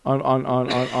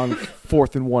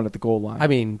 4th and 1 at the goal line. I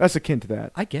mean, that's akin to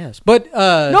that, I guess. But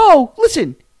no,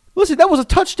 listen, that was a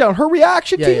touchdown. Her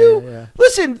reaction to you. Yeah.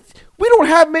 Listen, we don't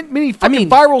have many fucking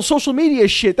viral social media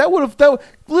shit. That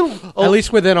at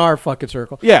least within our fucking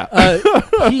circle. Yeah.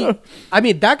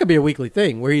 That could be a weekly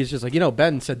thing where he's just like,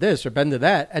 Ben said this or Ben did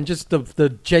that, and just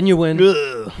the genuine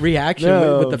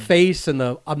reaction with the face and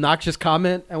the obnoxious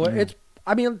comment, and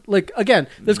I mean, like, again,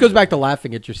 this goes back to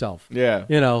laughing at yourself. Yeah.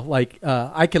 You know, like,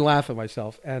 I can laugh at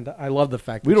myself, and I love the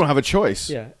fact We don't have a choice.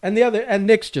 Yeah. And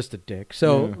Nick's just a dick,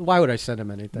 so why would I send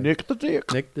him anything? Nick the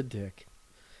Dick. Nick the Dick.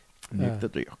 Nick the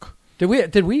Dick.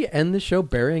 Did we end the show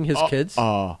burying his kids?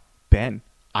 Ben,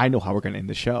 I know how we're going to end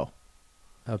the show.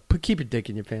 Keep your dick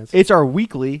in your pants. It's our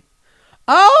weekly.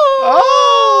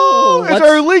 It's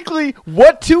our weekly.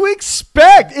 What to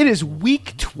expect? It is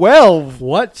week 12.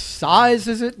 What size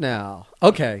is it now?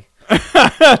 Okay.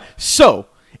 So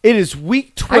it is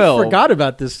week 12. I forgot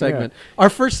about this segment. Yeah. Our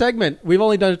first segment, we've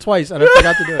only done it twice, and I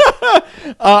forgot to do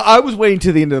it. I was waiting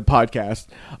to the end of the podcast.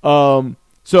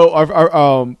 So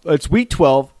our it's week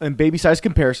 12, and baby size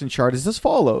comparison chart is as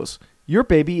follows. Your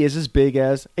baby is as big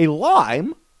as a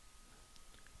lime,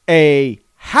 a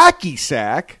hacky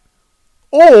sack,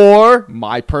 or,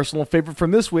 my personal favorite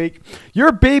from this week,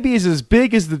 your baby is as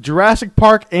big as the Jurassic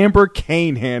Park Amber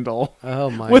cane handle. Oh,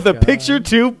 my with God. a picture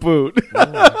to boot.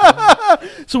 Oh,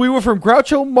 so we went from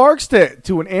Groucho Marx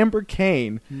to an Amber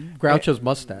cane. Groucho's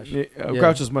mustache. Yeah,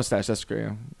 Groucho's mustache, that's great.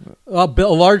 A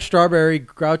large strawberry,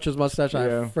 Groucho's mustache.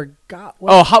 Yeah. I forgot.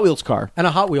 What. Oh, Hot Wheels car. And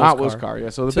a Hot Wheels car. Yeah.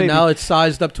 So So now it's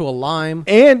sized up to a lime.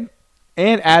 And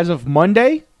as of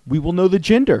Monday, we will know the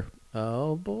gender.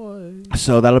 Oh, boy.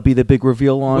 So that'll be the big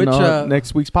reveal on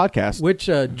next week's podcast. Which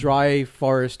dry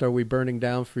forest are we burning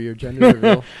down for your gender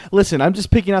reveal? Listen, I'm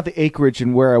just picking out the acreage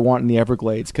and where I want in the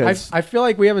Everglades. Cause I feel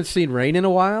like we haven't seen rain in a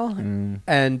while.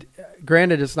 And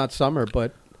granted, it's not summer,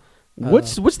 but...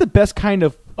 What's the best kind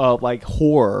of like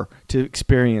horror to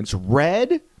experience?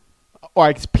 Red? Or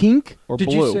like pink or blue?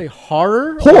 Did blue? You say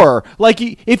horror? Horror. Like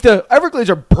if the Everglades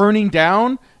are burning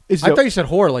down... I thought you said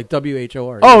horror, like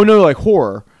WHOR. Oh, no, like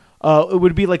horror. It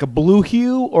would be like a blue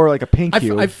hue or like a pink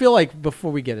hue. I feel like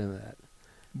before we get into that,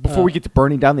 before we get to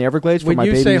burning down the Everglades for my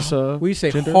baby's when you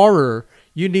say gender? horror,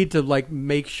 you need to like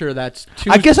make sure that's too.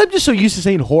 I guess I'm just so used to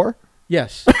saying whore.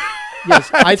 Yes,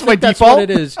 yes. I think that's default? what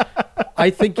it is.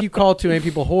 I think you call too many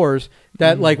people whores.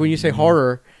 That like when you say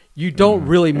horror, you don't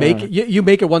really make it. You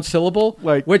make it one syllable.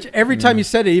 Like, which every time you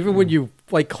said it, even when you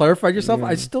like clarified yourself,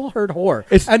 I still heard whore.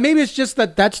 And maybe it's just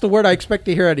that's the word I expect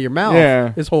to hear out of your mouth.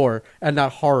 Yeah. Is whore and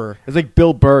not horror. It's like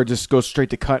Bill Burr just goes straight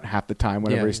to cut half the time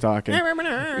whenever he's talking.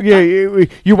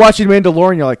 You're watching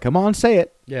Mandalorian. You're like, come on, say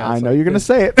it. Yeah, I know you're gonna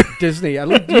say it. Disney.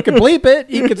 You can bleep it.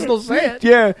 You can still say it.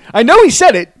 Yeah, I know he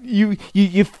said it. You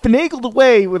finagled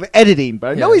away with editing,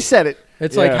 but I know he said it.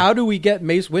 It's like, how do we get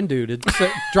Mace Windu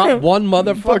to drop one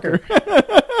motherfucker?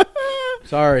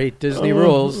 Sorry, Disney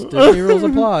rules. Disney rules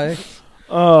apply.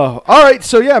 All right.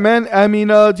 So, yeah, man. I mean,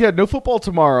 no football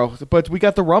tomorrow, but we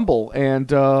got the Rumble,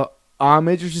 and I'm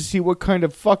interested to see what kind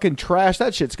of fucking trash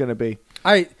that shit's going to be.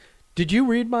 Did you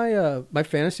read my my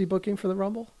fantasy booking for the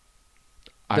Rumble?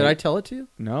 Did I tell it to you?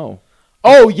 No.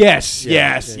 Oh, yes.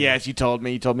 Yes. You told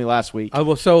me. You told me last week.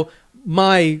 So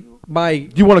my Do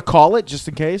you want to call it just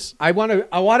in case? I want it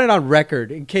on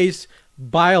record in case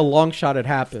by a long shot it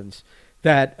happens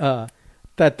that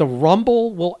the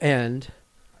Rumble will end.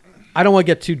 I don't want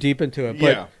to get too deep into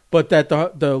it, but that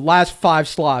the last 5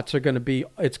 slots are going to be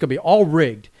all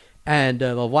rigged, and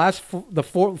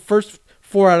the first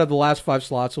 4 out of the last 5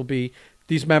 slots will be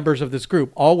these members of this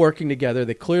group all working together.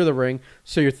 They clear the ring,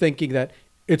 so you're thinking that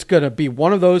it's going to be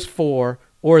one of those 4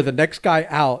 or the next guy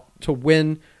out to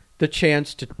win the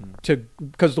chance to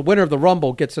because the winner of the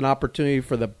Rumble gets an opportunity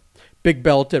for the big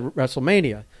belt at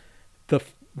WrestleMania.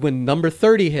 When number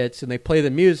 30 hits and they play the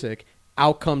music,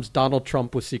 out comes Donald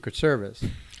Trump with Secret Service.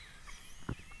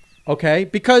 Okay?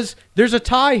 Because there's a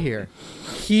tie here.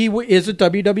 He is a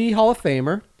WWE Hall of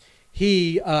Famer.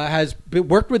 He has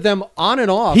worked with them on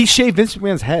and off. He shaved Vince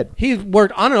McMahon's head. He's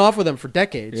worked on and off with them for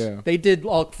decades. Yeah. They did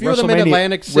a few of them in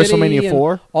Atlantic City. WrestleMania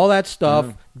 4. All that stuff.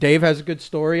 Yeah. Dave has a good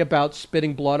story about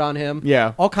spitting blood on him.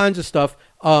 Yeah. All kinds of stuff.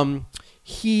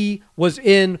 He was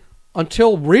in,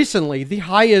 until recently, the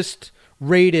highest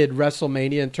rated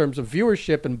WrestleMania in terms of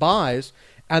viewership and buys.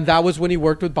 And that was when he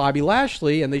worked with Bobby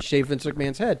Lashley and they shaved Vince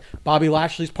McMahon's head. Bobby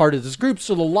Lashley's part of this group,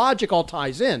 so the logic all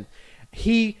ties in.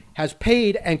 He has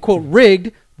paid and, quote,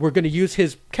 rigged, we're going to use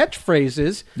his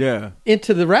catchphrases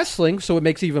into the wrestling, so it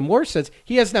makes even more sense.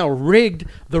 He has now rigged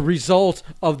the result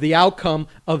of the outcome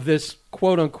of this,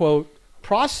 quote, unquote,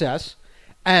 process,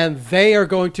 and they are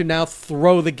going to now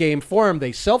throw the game for him.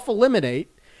 They self-eliminate,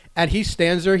 and he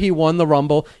stands there. He won the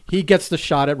Rumble. He gets the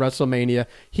shot at WrestleMania.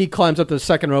 He climbs up to the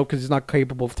second rope because he's not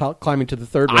capable of climbing to the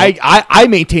third rope. I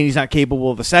maintain he's not capable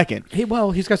of the second.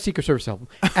 He's got Secret Service help,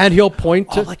 and he'll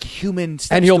point to like human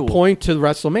step and he'll stool. point to the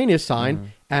WrestleMania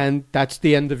sign, and that's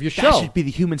the end of your show. That should be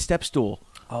the human step stool.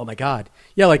 Oh my God!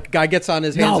 Yeah, like guy gets on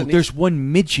his hands. No, there's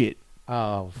one midget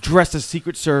dressed as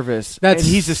Secret Service, That's-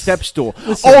 and he's a step stool.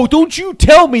 Listen. Oh, don't you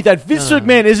tell me that Vince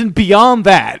McMahon isn't beyond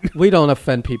that. We don't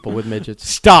offend people with midgets.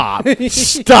 Stop.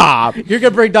 Stop. You're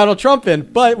gonna bring Donald Trump in,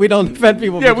 but we don't offend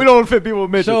people. with Yeah, midgets. we don't fit people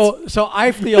with midgets. So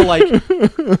I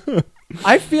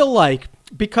feel like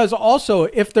because also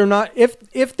if they're not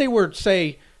if they were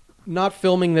say not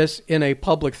filming this in a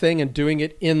public thing and doing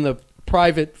it in the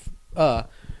private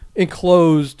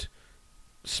enclosed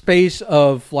space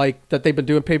of like that they've been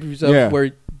doing pay-per-views of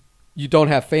where you don't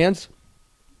have fans,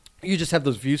 you just have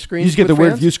those view screens. You just get the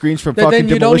weird view screens from fucking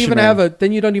Demolition Man.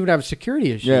 Then you don't even have a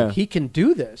security issue. Yeah. He can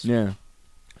do this. Yeah.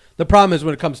 The problem is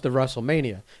when it comes to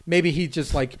WrestleMania, maybe he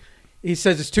just like he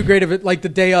says it's too great of it. Like the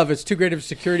day of, it's too great of a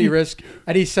security risk,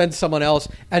 and he sends someone else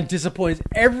and disappoints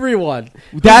everyone.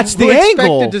 That's the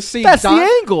angle. Expected to see That's the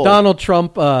angle. Donald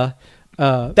Trump.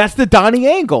 That's the Donnie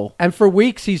angle. And for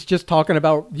weeks he's just talking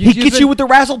about. He gets you with the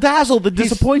razzle dazzle that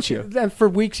disappoints you. And for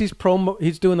weeks he's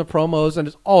doing the promos and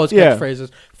it's all his Yeah. catchphrases.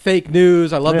 Fake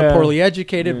news. I love the Yeah. poorly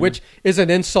educated, which is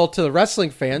an insult to the wrestling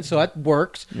fan. So that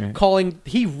works. Yeah.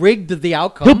 He rigged the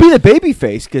outcome. He'll be the baby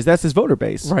face because that's his voter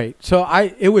base. Right. So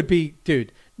it would be,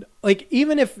 dude, like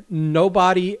even if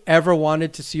nobody ever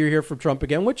wanted to see or hear from Trump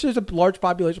again, which is a large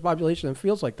population and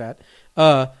feels like that,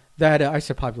 that I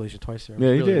said population twice there. Yeah,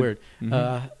 you really did. Weird.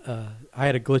 Mm-hmm. I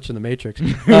had a glitch in the matrix.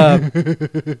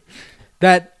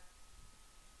 That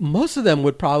most of them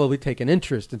would probably take an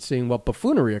interest in seeing what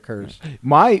buffoonery occurs.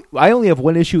 I only have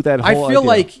one issue with that whole I feel idea.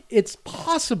 like it's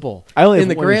possible. I only have in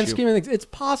the one grand issue. scheme of things, it's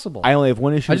possible. I only have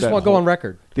one issue. I with just that want to go whole- on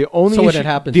record. The only So when issue, it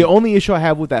happens- the only issue I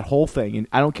have with that whole thing, and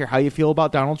I don't care how you feel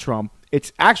about Donald Trump,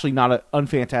 it's actually not an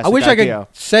unfantastic I wish idea. I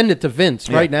could send it to Vince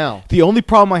Yeah. right now. The only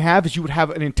problem I have is you would have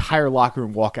an entire locker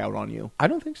room walk out on you. I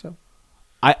don't think so.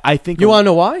 I think You want to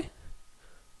know why?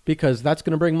 Because that's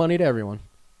going to bring money to everyone.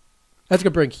 That's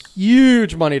going to bring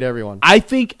huge money to everyone. I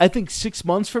think 6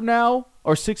 months from now,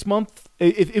 or 6 months,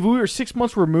 if we were 6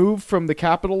 months removed from the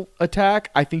Capitol attack,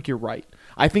 I think you're right.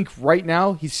 I think right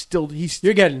now he's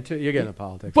You're getting into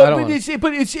politics. I But, don't but wanna-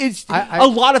 it's a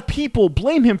lot of people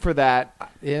blame him for that.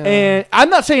 Yeah. And I'm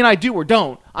not saying I do or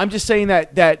don't. I'm just saying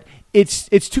that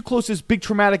it's too close to this big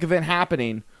traumatic event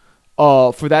happening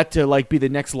for that to like be the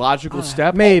next logical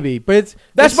step. maybe, but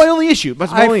That's my only issue.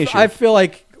 That's my only issue. I feel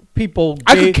like people.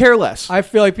 I could care less. I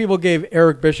feel like people gave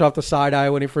Eric Bischoff the side eye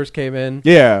when he first came in.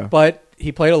 Yeah. But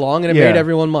he played along and it Yeah. made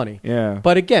everyone money. Yeah.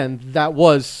 But again, that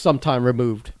was some time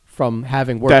removed from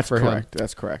having worked That's for correct. him.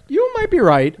 That's correct. You might be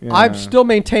right. Yeah. I still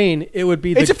maintain it would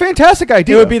be. It's a fantastic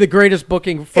idea. It would be the greatest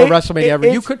booking for WrestleMania ever.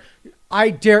 You it's- could. I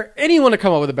dare anyone to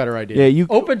come up with a better idea. Yeah, you-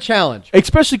 open challenge.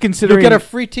 especially You considering get a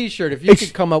free T-shirt if you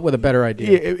could come up with a better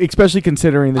idea. yeah, especially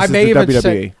considering this I is may the even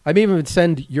WWE. I may even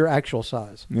send your actual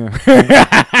size. Yeah.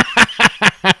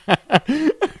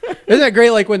 Isn't that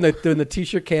great? Like when the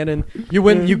T-shirt cannon,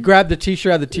 you grab the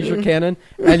T-shirt out of the T-shirt cannon,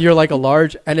 and you're like a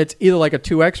large, and it's either like a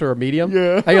 2X or a medium.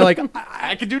 Yeah. And you're like,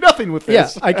 I can do nothing with yeah,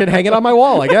 this. I can hang it on my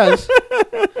wall, I guess.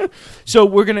 So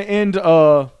we're gonna end.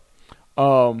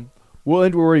 We'll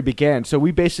end where we began. So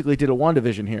we basically did a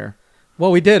WandaVision here. Well,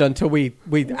 we did until we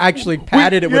actually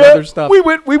padded it with Yeah, other stuff. We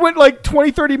went like 20,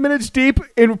 30 minutes deep,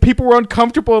 and people were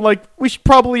uncomfortable. And like, we should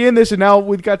probably end this. And now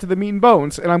we got to the meat and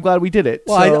bones, and I'm glad we did it.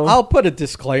 Well, so. I'll put a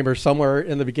disclaimer somewhere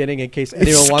in the beginning in case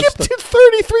anyone wants to. Skipped to 33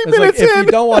 It's like, minutes if in.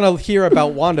 you don't want to hear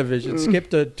about WandaVision,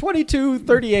 skip to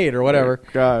 22:38 or whatever.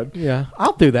 God. Yeah,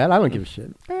 I'll do that. I don't give a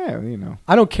shit. Yeah, you know.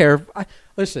 I don't care.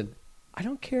 Listen, I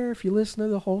don't care if you listen to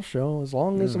the whole show as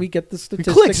long as we get the The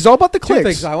statistics. clicks. It's all about the Two clicks.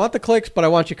 things. I want the clicks, but I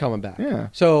want you coming back. Yeah.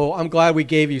 So I'm glad we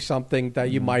gave you something that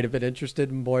you might have been interested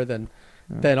in more than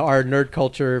our nerd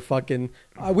culture fucking.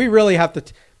 We really have to.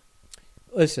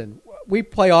 Listen, we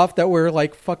play off that we're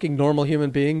like fucking normal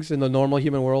human beings in the normal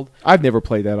human world, I've never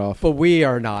played that off. but we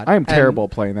are not. I am And terrible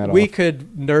at playing that We off.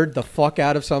 could nerd the fuck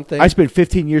out of something. I spent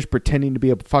 15 years pretending to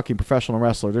be a fucking professional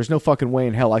wrestler. There's no fucking way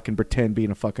in hell I can pretend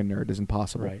being a fucking nerd is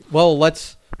impossible. Right. Well,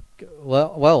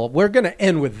 Well, we're going to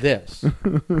end with this.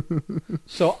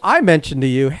 So I mentioned to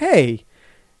you, hey,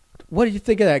 what do you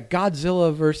think of that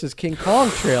Godzilla versus King Kong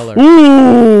trailer?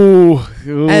 Ooh.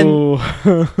 And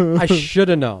I should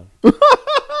have known.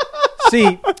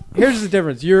 See, here's the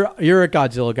difference. You're a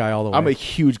Godzilla guy all the way. I'm a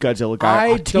huge Godzilla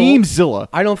guy. I Team don't- Zilla.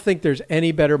 I don't think there's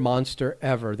any better monster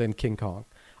ever than King Kong.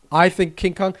 I think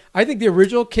the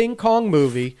original King Kong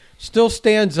movie still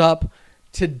stands up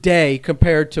today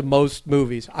compared to most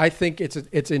movies. I think it's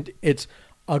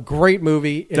a great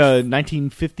movie. It's The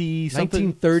 1950 something.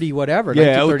 1930 whatever.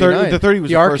 Yeah, 1939. the 30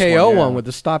 was the the first RKO one, yeah. one with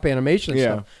the stop animation Yeah.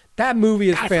 stuff. That movie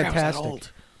is God, I forgot it was that fantastic.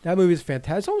 old. That movie is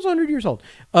fantastic. It's almost 100 years old.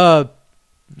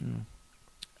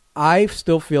 I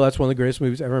still feel that's one of the greatest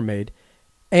movies ever made.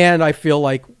 And I feel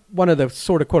like one of the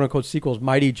sort of quote-unquote sequels,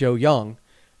 Mighty Joe Young,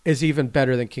 is even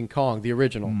better than King Kong, the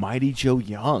original. Mighty Joe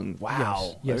Young.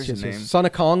 Wow. Yes. There's a name. Son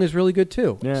of Kong is really good,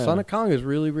 too. Yeah. Son of Kong is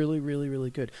really, really, really, really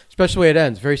good. Especially the way it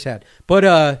ends. Very sad.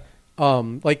 But,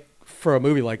 like, for a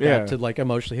movie like that to, like,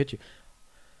 emotionally hit you.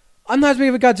 I'm not as big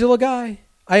of a Godzilla guy.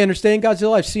 I understand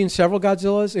Godzilla. I've seen several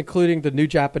Godzillas, including the new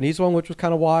Japanese one, which was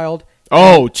kind of wild.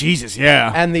 Oh, Jesus,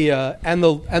 yeah. And the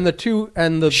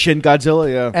Shin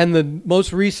Godzilla, yeah. and the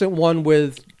most recent one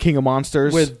with King of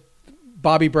Monsters. with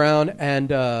Bobby Brown and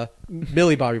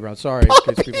Millie Bobby Brown. Sorry,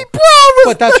 Bobby people. Brown.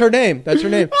 But that's her name. That's her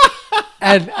name.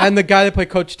 And the guy that played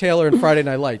Coach Taylor in Friday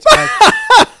Night Lights.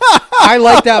 I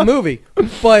like that movie,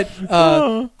 but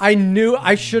I knew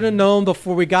I should have known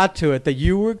before we got to it that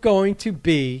you were going to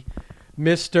be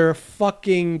Mr.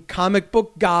 fucking comic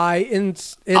book guy in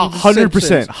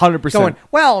 100%, 100%. Going,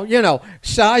 well, you know,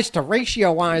 size to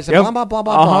ratio wise and blah, blah, blah,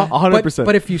 blah, blah. 100%.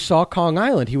 But if you saw Kong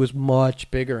Island, he was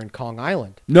much bigger in Kong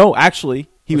Island. No, actually,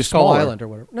 he was Skull smaller. Island or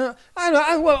whatever. No,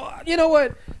 well, you know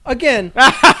what? Again.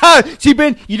 See,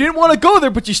 Ben, you didn't want to go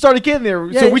there, but you started getting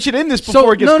there. So we should end this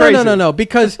before it gets crazy. No,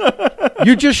 because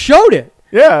you just showed it.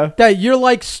 Yeah. That you're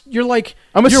like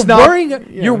I'm a you're snob.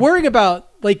 worrying you're worrying about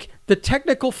like the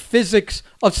technical physics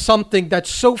of something that's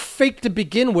so fake to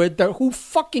begin with that who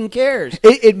fucking cares?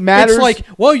 It matters. It's like,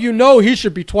 well, you know he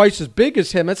should be twice as big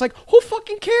as him. It's like, who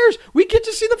fucking cares? We get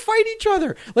to see them fight each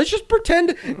other. Let's just pretend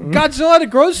Godzilla had a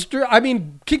growth streak. I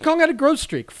mean, King Kong had a growth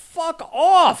streak. Fuck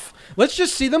off. Let's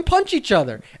just see them punch each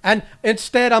other. And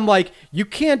instead, I'm like, you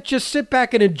can't just sit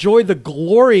back and enjoy the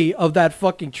glory of that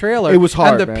fucking trailer. It was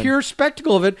hard, and the man. pure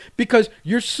spectacle of it because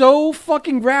you're so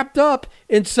fucking wrapped up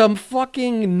in some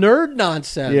fucking nerd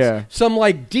nonsense. Yeah. Some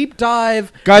like deep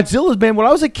dive. Godzilla's, man, when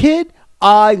I was a kid,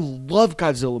 I loved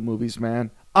Godzilla movies, man.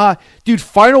 Dude,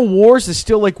 Final Wars is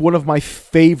still like one of my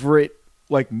favorite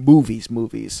like movies.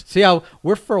 See how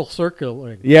we're full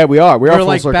circle. Yeah, we are. We're full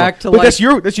like circle. back to but like, that's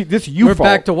you we're fault.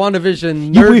 back to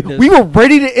WandaVision nerdness. We were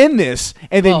ready to end this,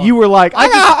 and then you were like, I'm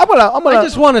gonna. I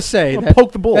just want to say that,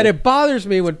 poke the bull. that it bothers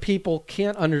me when people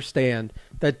can't understand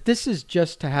that this is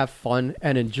just to have fun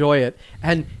and enjoy it.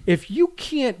 And if you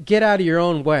can't get out of your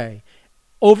own way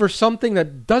over something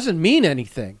that doesn't mean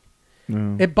anything,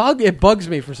 it bugs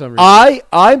me for some reason.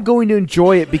 I'm going to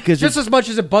enjoy it because just as much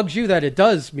as it bugs you that it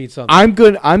does mean something. I'm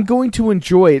going to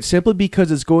enjoy it simply because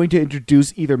it's going to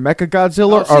introduce either Mecha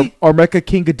Godzilla or Mecha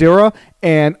King Ghidorah,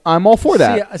 and I'm all for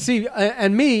that. See,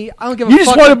 and me, I don't give a You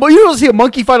fuck. just want to see a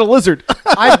monkey fight a lizard.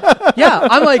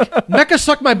 I'm like, Mecha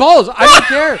suck my balls. I don't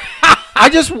care. I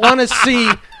just want to see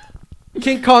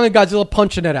King Kong and Godzilla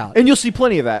punching it out. And you'll see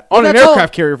plenty of that on an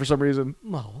aircraft carrier for some reason.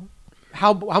 Well,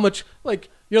 how much, like,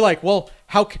 you're like, well,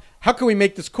 how can we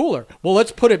make this cooler? Well,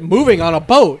 let's put it moving on a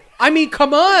boat. I mean,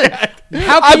 come on.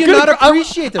 How can you not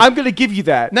appreciate this? I'm going to give you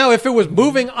that. Now, if it was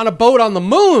moving on a boat on the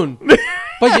moon,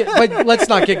 but let's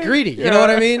not get greedy. You know what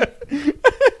I mean?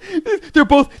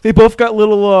 They both got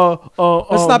little.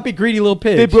 Let's not be greedy little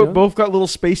pigs. They both got little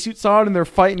spacesuits on, and they're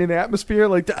fighting in the atmosphere.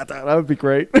 Like that would be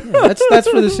great. Yeah, that's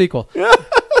for the sequel.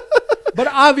 But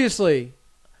obviously,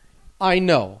 I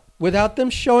know without them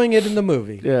showing it in the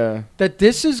movie, that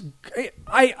this is.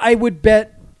 I would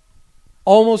bet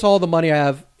almost all the money I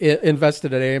have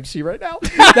invested at AMC right now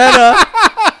that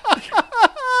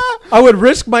I would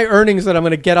risk my earnings that I'm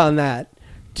going to get on that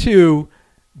to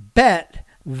bet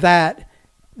that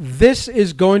this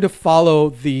is going to follow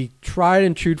the tried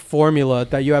and true formula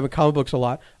that you have in comic books a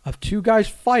lot of two guys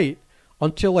fight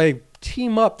until they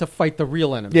team up to fight the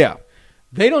real enemy. Yeah.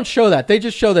 They don't show that. They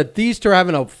just show that these two are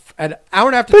having an hour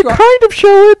and a half to They 2 hours. kind of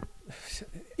show it.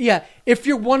 Yeah, if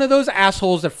you're one of those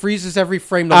assholes that freezes every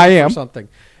frame I am. or something.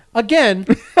 Again,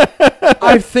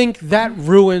 I think that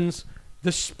ruins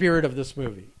the spirit of this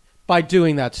movie by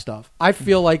doing that stuff. I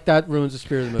feel like that ruins the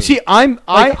spirit of the movie. See,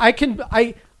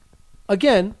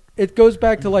 Again, it goes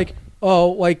back to like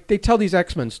they tell these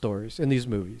X-Men stories in these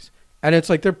movies. And it's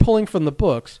like they're pulling from the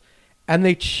books and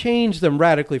they change them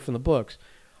radically from the books.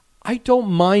 I don't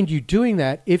mind you doing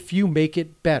that if you make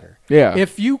it better. Yeah.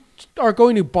 If you are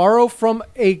going to borrow from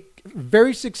a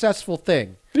very successful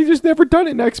thing. They just never done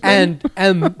it in X-Men.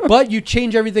 But you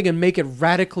change everything and make it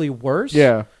radically worse.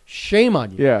 Yeah. Shame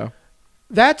on you. Yeah.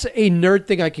 That's a nerd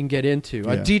thing I can get into,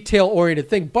 a detail-oriented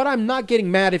thing. But I'm not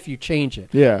getting mad if you change it.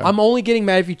 Yeah. I'm only getting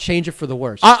mad if you change it for the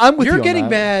worse. I'm with you You're on getting that.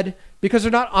 mad because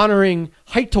they're not honoring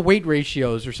height to weight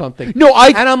ratios or something. No,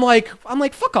 and I'm like,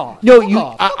 fuck off. No,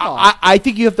 fuck off. I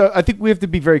think you have to. I think we have to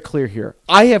be very clear here.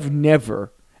 I have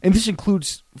never, and this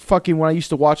includes fucking when I used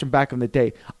to watch them back in the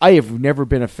day. I have never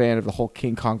been a fan of the whole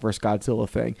King Kong versus Godzilla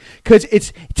thing because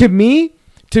it's to me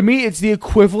To me, it's the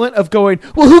equivalent of going,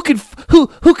 well, who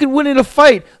can win in a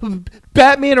fight,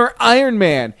 Batman or Iron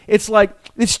Man? It's like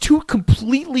it's two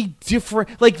completely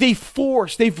different. Like they've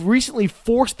recently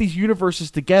forced these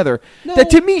universes together that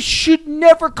to me should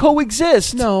never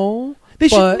coexist. No, they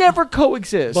should never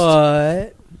coexist.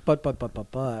 But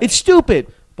it's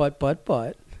stupid. But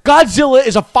Godzilla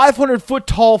is a 500-foot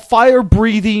tall,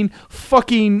 fire-breathing,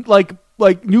 fucking like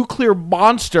nuclear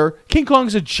monster. King Kong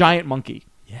is a giant monkey.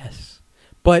 Yes.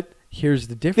 But here's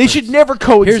the difference. They should never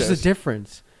coexist. Here's the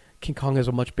difference. King Kong has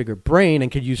a much bigger brain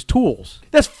and could use tools.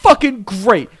 That's fucking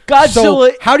great. Godzilla.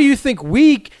 So how do you think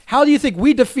we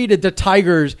defeated the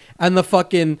tigers and the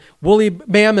fucking woolly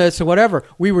mammoths and whatever?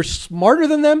 We were smarter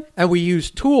than them and we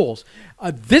used tools.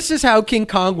 This is how King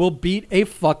Kong will beat a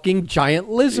fucking giant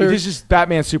lizard. This is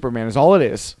Batman Superman is all it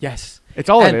is. Yes. It's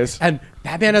all it is. And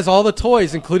Batman has all the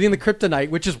toys, including the kryptonite,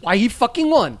 which is why he fucking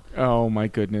won. Oh my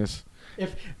goodness.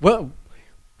 We'll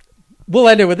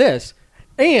end it with this.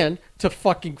 And to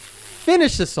fucking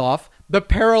finish this off, the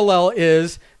parallel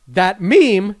is that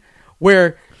meme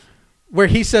where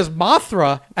he says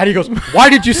Mothra and he goes, "Why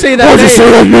did you say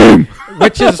that name?"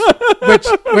 Which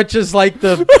is like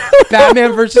the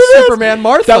Batman versus Superman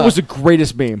Martha. That was the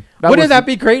greatest meme. Wouldn't that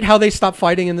be great how they stopped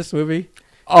fighting in this movie?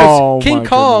 Oh, King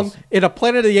Kong in a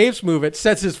Planet of the Apes movie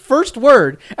says his first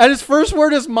word, and his first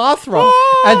word is Mothra.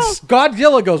 And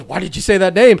Godzilla goes, "Why did you say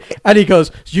that name?" And he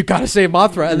goes, "You got to say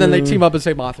Mothra." And then they team up and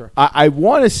say Mothra. I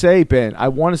want to say, Ben,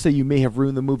 you may have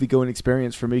ruined the movie-going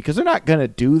experience for me because they're not going to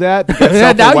do that.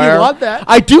 Now you want that.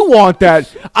 I do want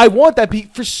that. I want that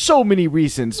for so many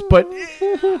reasons. But,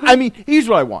 I mean, here's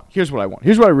what I want. Here's what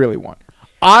I really want.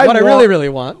 I really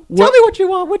want. Tell me what you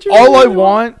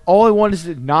want. All I want is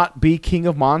to not be King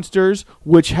of Monsters,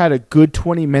 which had a good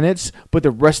 20 minutes, but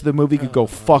the rest of the movie could go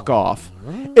fuck off.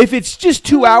 If it's just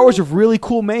 2 hours of really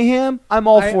cool mayhem, I'm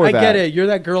all for that. I get it. You're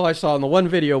that girl I saw in the one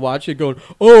video watching going,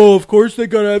 "Oh, of course they're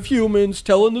gonna have humans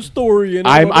telling the story." And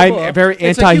I'm very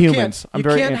anti-humans. You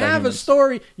can't have a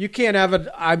story. You can't have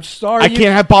a. I'm sorry. I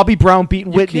can't have Bobby Brown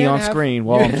beating Whitney on screen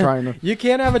while I'm trying to. You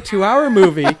can't have a 2-hour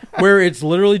movie where it's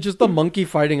literally just a monkey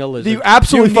fighting a lizard. You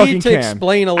absolutely fucking need to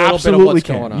explain a little bit of what's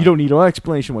going on. You don't need no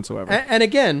explanation whatsoever. And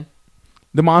again,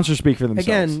 the monsters speak for themselves.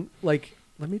 Again,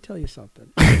 let me tell you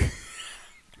something.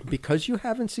 Because you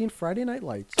haven't seen Friday Night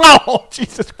Lights. Oh,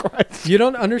 Jesus Christ. You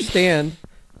don't understand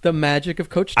the magic of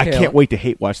Coach Taylor. I can't wait to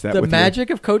hate watch that. The magic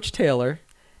of Coach Taylor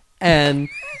and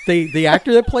the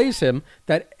actor that plays him,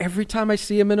 that every time I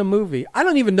see him in a movie, I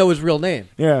don't even know his real name.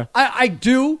 Yeah. I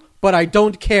do, but I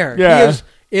don't care. Yeah. He is,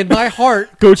 in my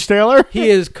heart, Coach Taylor? He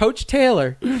is Coach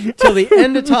Taylor till the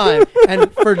end of time.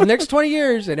 And for the next 20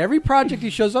 years, in every project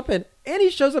he shows up in, and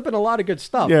he shows up in a lot of good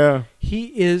stuff. Yeah. He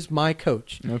is my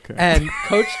coach. Okay. And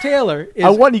Coach Taylor is... I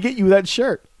want to get you that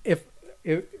shirt.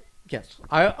 Yes.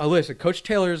 I listen, Coach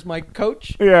Taylor is my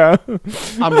coach. Yeah.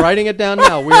 I'm writing it down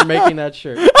now. We're making that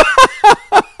shirt.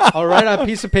 I'll write on a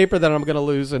piece of paper that I'm going to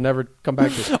lose and never come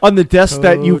back to. On the desk Coach.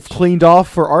 That you've cleaned off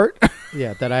for art?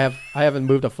 Yeah, that I haven't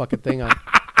moved a fucking thing on.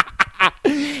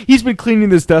 He's been cleaning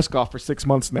this desk off for 6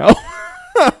 months now.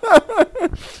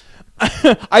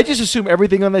 I just assume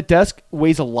everything on that desk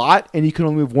weighs a lot, and you can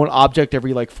only move one object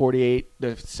every 48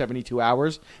 to 72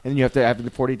 hours, and then you have to have the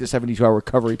 48 to 72 hour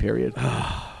recovery period.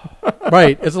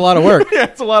 Right, it's a lot of work. Yeah,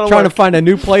 it's a lot of trying work. To find a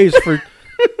new place for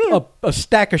a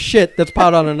stack of shit that's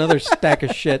piled on another stack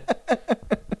of shit.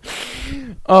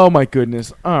 Oh my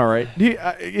goodness! All right,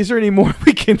 is there any more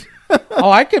we can?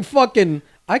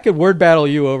 I could word battle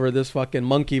you over this fucking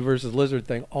monkey versus lizard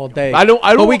thing all day. I don't.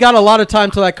 But we got a lot of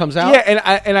time till that comes out.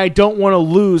 Yeah, and I don't want to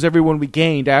lose everyone we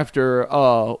gained after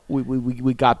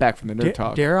we got back from the Nerd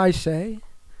Talk. Dare I say,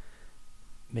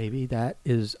 maybe that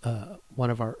is one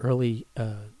of our early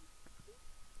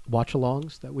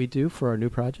watch-alongs that we do for our new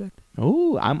project.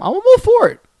 Oh, I'm all for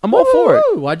it. I'm all for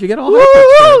it. Why'd you get all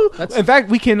that? In fact,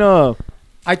 we can.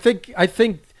 I think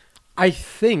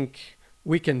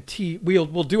we can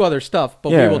we'll do other stuff,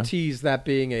 but we will tease that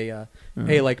being a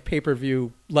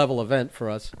pay-per-view level event for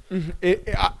us. Mm-hmm.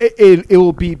 It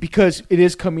will be because it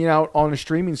is coming out on a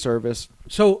streaming service.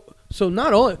 So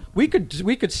not only we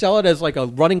could sell it as like a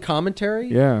running commentary,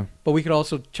 yeah, but we could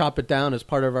also chop it down as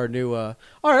part of our new. All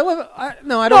right, I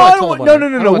don't want to tell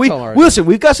them. No. Listen,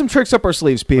 we've got some tricks up our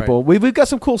sleeves, people. Right. We've got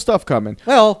some cool stuff coming.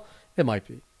 Well, it might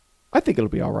be. I think it'll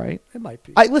be all right. It might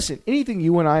be. Listen, anything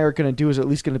you and I are going to do is at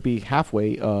least going to be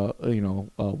halfway,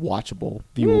 watchable,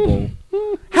 viewable.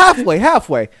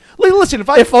 halfway. Listen,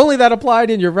 If only that applied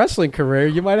in your wrestling career,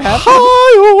 you might have.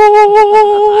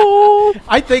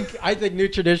 I think new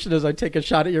tradition is I take a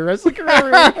shot at your wrestling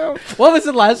career. What was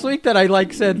it last week that I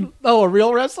said? Oh, a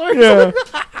real wrestler. Yeah.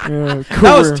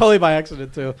 That was totally by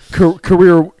accident too.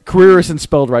 Career isn't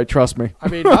spelled right. Trust me. I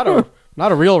mean,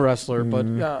 not a real wrestler, but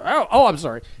I'm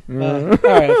sorry. All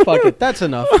right, fuck it. That's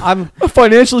enough. I'm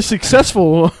financially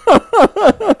successful.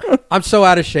 I'm so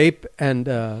out of shape and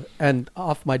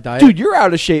off my diet, dude. You're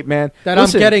out of shape, man. That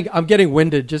I'm getting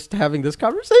winded just having this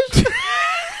conversation.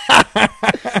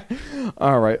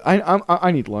 All right,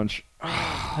 I need lunch. All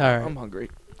right, I'm hungry.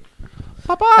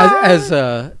 As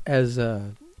a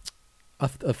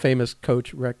famous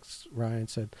coach, Rex Ryan,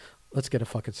 said, "Let's get a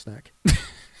fucking snack."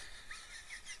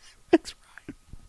 Rex